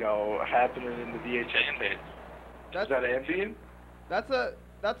that's happening in the VHS tapes? Is that ambient? That's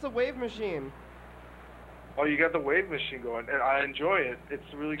a wave machine. Oh, you got the wave machine going, and I enjoy it.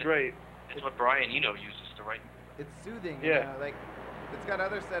 It's really great. It's what Brian Eno uses to write. It's soothing. Yeah. You know, like it's got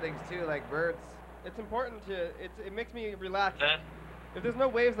other settings too, like birds. It's important to. It makes me relax. That If there's no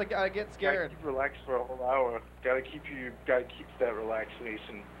waves, like I get scared. Gotta keep relaxed for a whole hour. Gotta keep that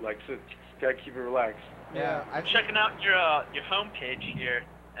relaxation. Gotta keep it relaxed. Yeah. I'm checking out your homepage here,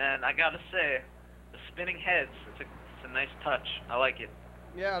 and I gotta say, the spinning heads. It's a nice touch. I like it.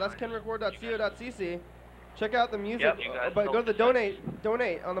 Yeah, that's kenrecord.co.cc. Check out the music, Yep, you guys but go to the sold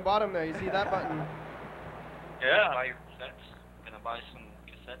donate on the bottom there. You see that button? Can I buy your cassettes? Can I buy some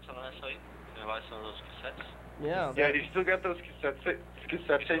cassettes on that site? Can I buy some of those cassettes? Yeah. Yeah, you still got those cassette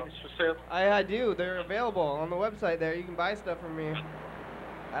tapes for sale? I do. They're available on the website there. You can buy stuff from me.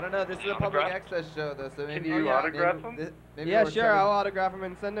 I don't know. This is a public access show, though, so maybe Can you autograph them? Yeah, sure. I'll autograph them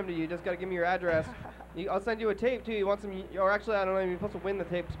and send them to you. Just gotta give me your address. I'll send you a tape too. You want some? Or actually, I don't know. You're supposed to win the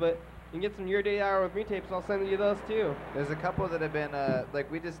tapes, but you can get some Your Day Hour with Me tapes. I'll send you those too. There's a couple that have been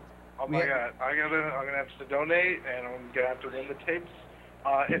like we just. Oh my God! I'm gonna have to donate, and I'm gonna have to win the tapes.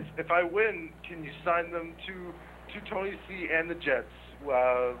 If I win, can you sign them to Tony C and the Jets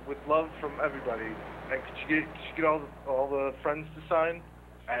with love from everybody? And could you get all the friends to sign?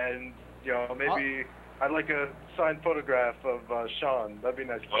 And maybe I'd like a signed photograph of Sean. That'd be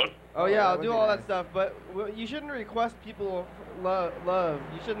nice. Oh yeah, I'll do all that stuff. But you shouldn't request people love.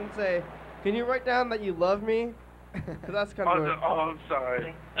 You shouldn't say, "Can you write down that you love me?" Because that's kind of. I'm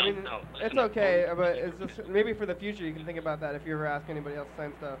sorry. I mean, it's okay, but it's just maybe for the future you can think about that if you ever ask anybody else to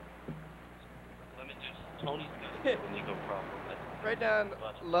sign stuff. Let me just. Tony's got an ego problem. Write down,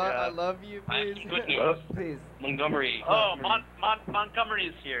 I love you, please. Good news. Please. Montgomery. Oh,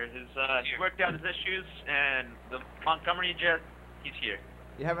 Montgomery's here. He worked out his issues, and the Montgomery Jet, he's here.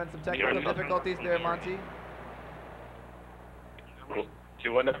 You having some technical difficulties there, Monty? Do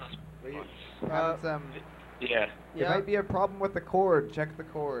you want to? Having some. Yeah. It might be a problem with the cord. Check the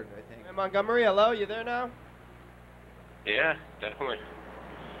cord, I think. Hey, Montgomery, hello, you there now? Yeah, definitely.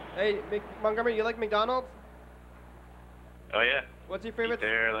 Hey, Montgomery, you like McDonald's? Oh yeah. What's your favorite? Eat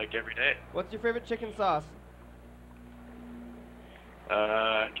there like every day. What's your favorite chicken sauce?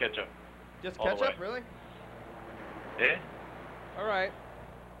 Ketchup. Just All the ketchup, way. really? Yeah. All right.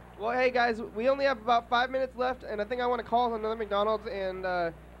 Well, hey guys, we only have about 5 minutes left, and I think I want to call another McDonald's and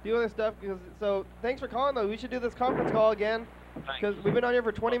do other stuff. So thanks for calling, though. We should do this conference call again because we've been on here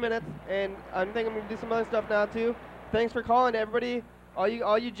for 20 minutes, and I think I'm gonna do some other stuff now too. Thanks for calling, everybody. All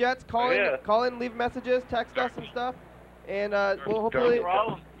you Jets, call in, leave messages, text us and stuff, and we'll hopefully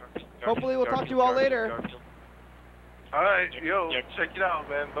we'll talk to you all later. All right, check it out,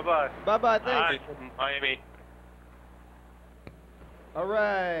 man. Bye-bye. Bye-bye, thanks. Miami. All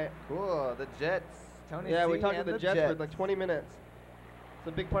right. Cool, the Jets. Tony Yeah, C we talked to and the Jets for like 20 minutes. It's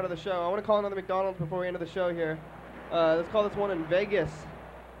a big part of the show. I want to call another McDonald's before we end the show here. Let's call this one in Vegas.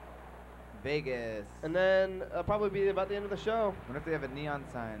 Vegas. And then probably be about the end of the show. What if they have a neon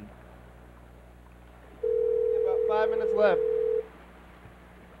sign? About 5 minutes left.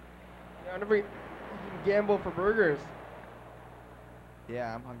 Yeah, whenever you can gamble for burgers.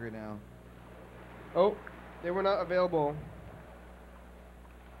 Yeah, I'm hungry now. Oh, they were not available.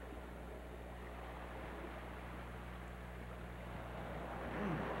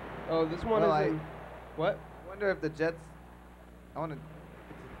 Oh, this one Well, is in... What? I wonder if the Jets... I want to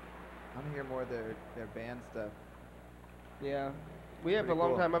hear more of their band stuff. Yeah. We have Pretty a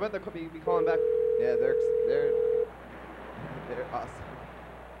long cool. time. I bet they'll be calling back. Yeah, they're awesome.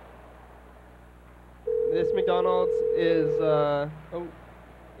 This McDonald's is, oh,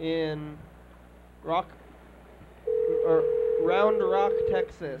 in Round Rock,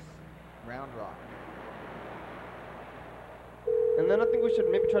 Texas. Round Rock. And then I think we should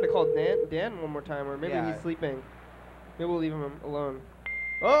maybe try to call Dan one more time, or maybe Yeah. he's sleeping. Maybe we'll leave him alone.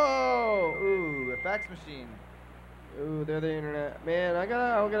 Oh! Ooh, a fax machine. Ooh, they're the internet. Man, I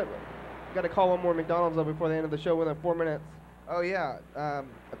gotta call one more McDonald's though before the end of the show within 4 minutes. Oh yeah.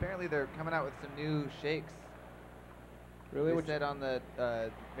 Apparently they're coming out with some new shakes. Really? They said on the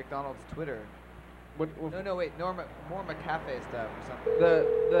McDonald's Twitter. What? No, wait. More McCafe stuff or something.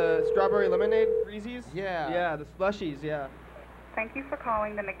 The strawberry lemonade freezies? Yeah. Yeah, the slushies. Yeah. Thank you for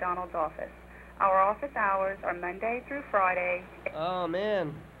calling the McDonald's office. Our office hours are Monday through Friday. Oh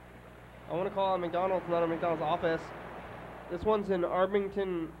man, I want to call on McDonald's, not a McDonald's office. This one's in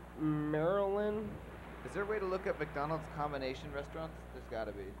Arlington, Maryland. Is there a way to look up McDonald's combination restaurants? There's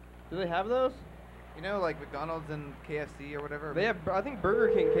gotta be. Do they have those? You know, like McDonald's and KFC or whatever? They have, I think,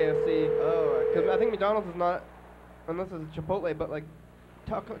 Burger King, KFC. Oh, okay. Because I think McDonald's is not, unless it's Chipotle, but like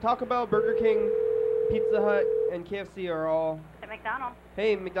Taco Bell, Burger King, Pizza Hut, and KFC are all. At McDonald's.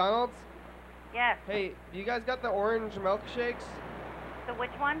 Hey, McDonald's? Yes. Hey, you guys got the orange milkshakes? So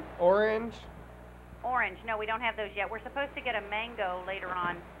which one? Orange? Orange. No, we don't have those yet. We're supposed to get a mango later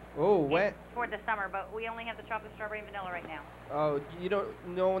on. Oh, what? Toward the summer, but we only have the chocolate, strawberry, and vanilla right now. Oh, you don't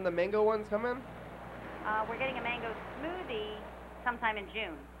know when the mango one's coming? We're getting a mango smoothie sometime in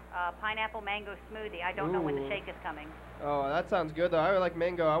June. Pineapple mango smoothie. I don't know when the Ooh. shake is coming. Oh, that sounds good though. I like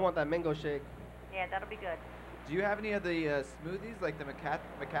mango. I want that mango shake. Yeah, that'll be good. Do you have any of the smoothies, like the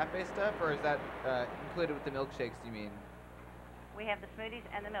McCafe stuff, or is that included with the milkshakes, you mean? We have the smoothies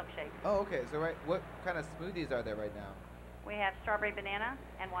and the milkshake. Oh, okay. So what kind of smoothies are there right now? We have strawberry banana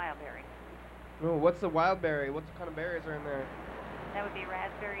and wild berry. Oh, what's the wild berry? What kind of berries are in there? That would be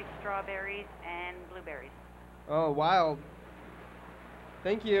raspberries, strawberries, and blueberries. Oh, wild.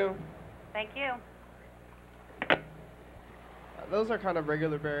 Thank you. Thank you. Those are kind of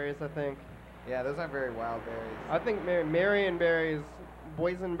regular berries, I think. Yeah, those aren't very wild berries. I think Marion berries,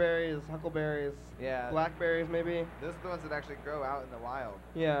 boysenberries, huckleberries, Yeah. blackberries maybe. Those are the ones that actually grow out in the wild.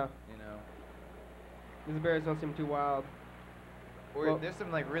 Yeah. You know. These berries don't seem too wild. Or Well- there's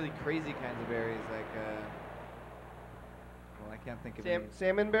some like really crazy kinds of berries, like well, I can't think of any.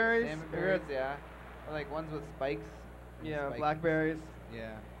 Salmon berries? Salmon berries, yeah. Or like ones with spikes. Yeah, Spikes. blackberries.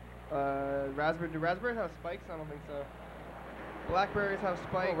 Yeah. Raspberry. Do raspberries have spikes? I don't think so. Blackberries have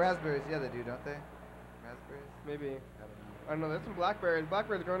spikes. Oh, raspberries, yeah, they do, don't they? Raspberries? Maybe. I don't know. I don't know. There's some blackberries.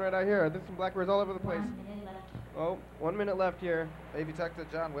 Blackberries growing right out here. There's some blackberries all over the place. Oh, 1 minute left here. Hey, have you talked to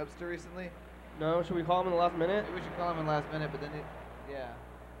John Webster recently? No, should we call him in the last minute? Maybe we should call him in last minute, but then yeah.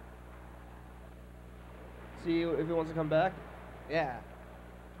 See if he wants to come back. Yeah.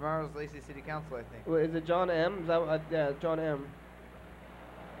 Tomorrow's Lacey City Council, I think. Wait, is it John M? Is that yeah, John M.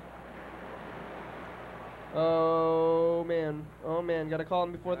 Oh man, gotta call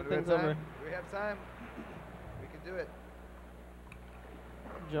him before the Do we have thing's time? over. Do we have time? We can do it.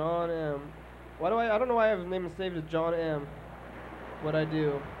 John M. Why do I don't know why I have his name saved as John M. What I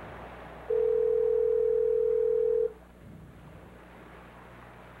do.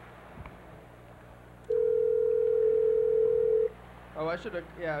 Oh, I should have,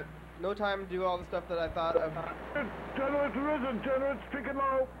 yeah, no time to do all the stuff that I thought of. General's risen, General's speaking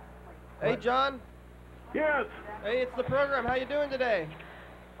low. Hey, John? Yes. Hey, it's the program. How you doing today?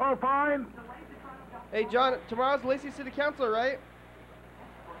 Oh, fine. Hey, John, tomorrow's Lacey City Council, right?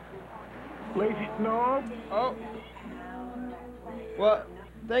 Lacey, no. Oh. Well,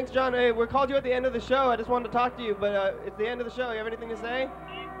 thanks, John. Hey, we called you at the end of the show. I just wanted to talk to you, but it's the end of the show. You have anything to say?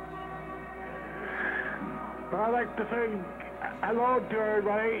 I'd like to say hello to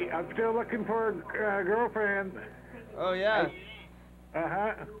everybody. I'm still looking for a girlfriend. Oh, yeah.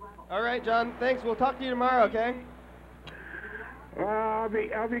 Uh-huh. All right, John. Thanks. We'll talk to you tomorrow, okay? I'll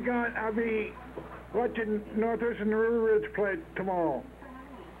be gone. I'll be watching Northwestern River Ridge play tomorrow.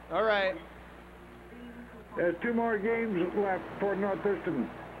 All right. There's 2 more games left for Northwestern.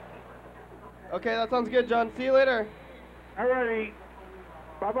 Okay, that sounds good, John. See you later. Alrighty.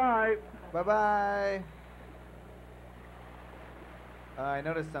 Bye-bye. Bye-bye. I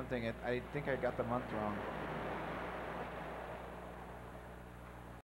noticed something. I think I got the month wrong.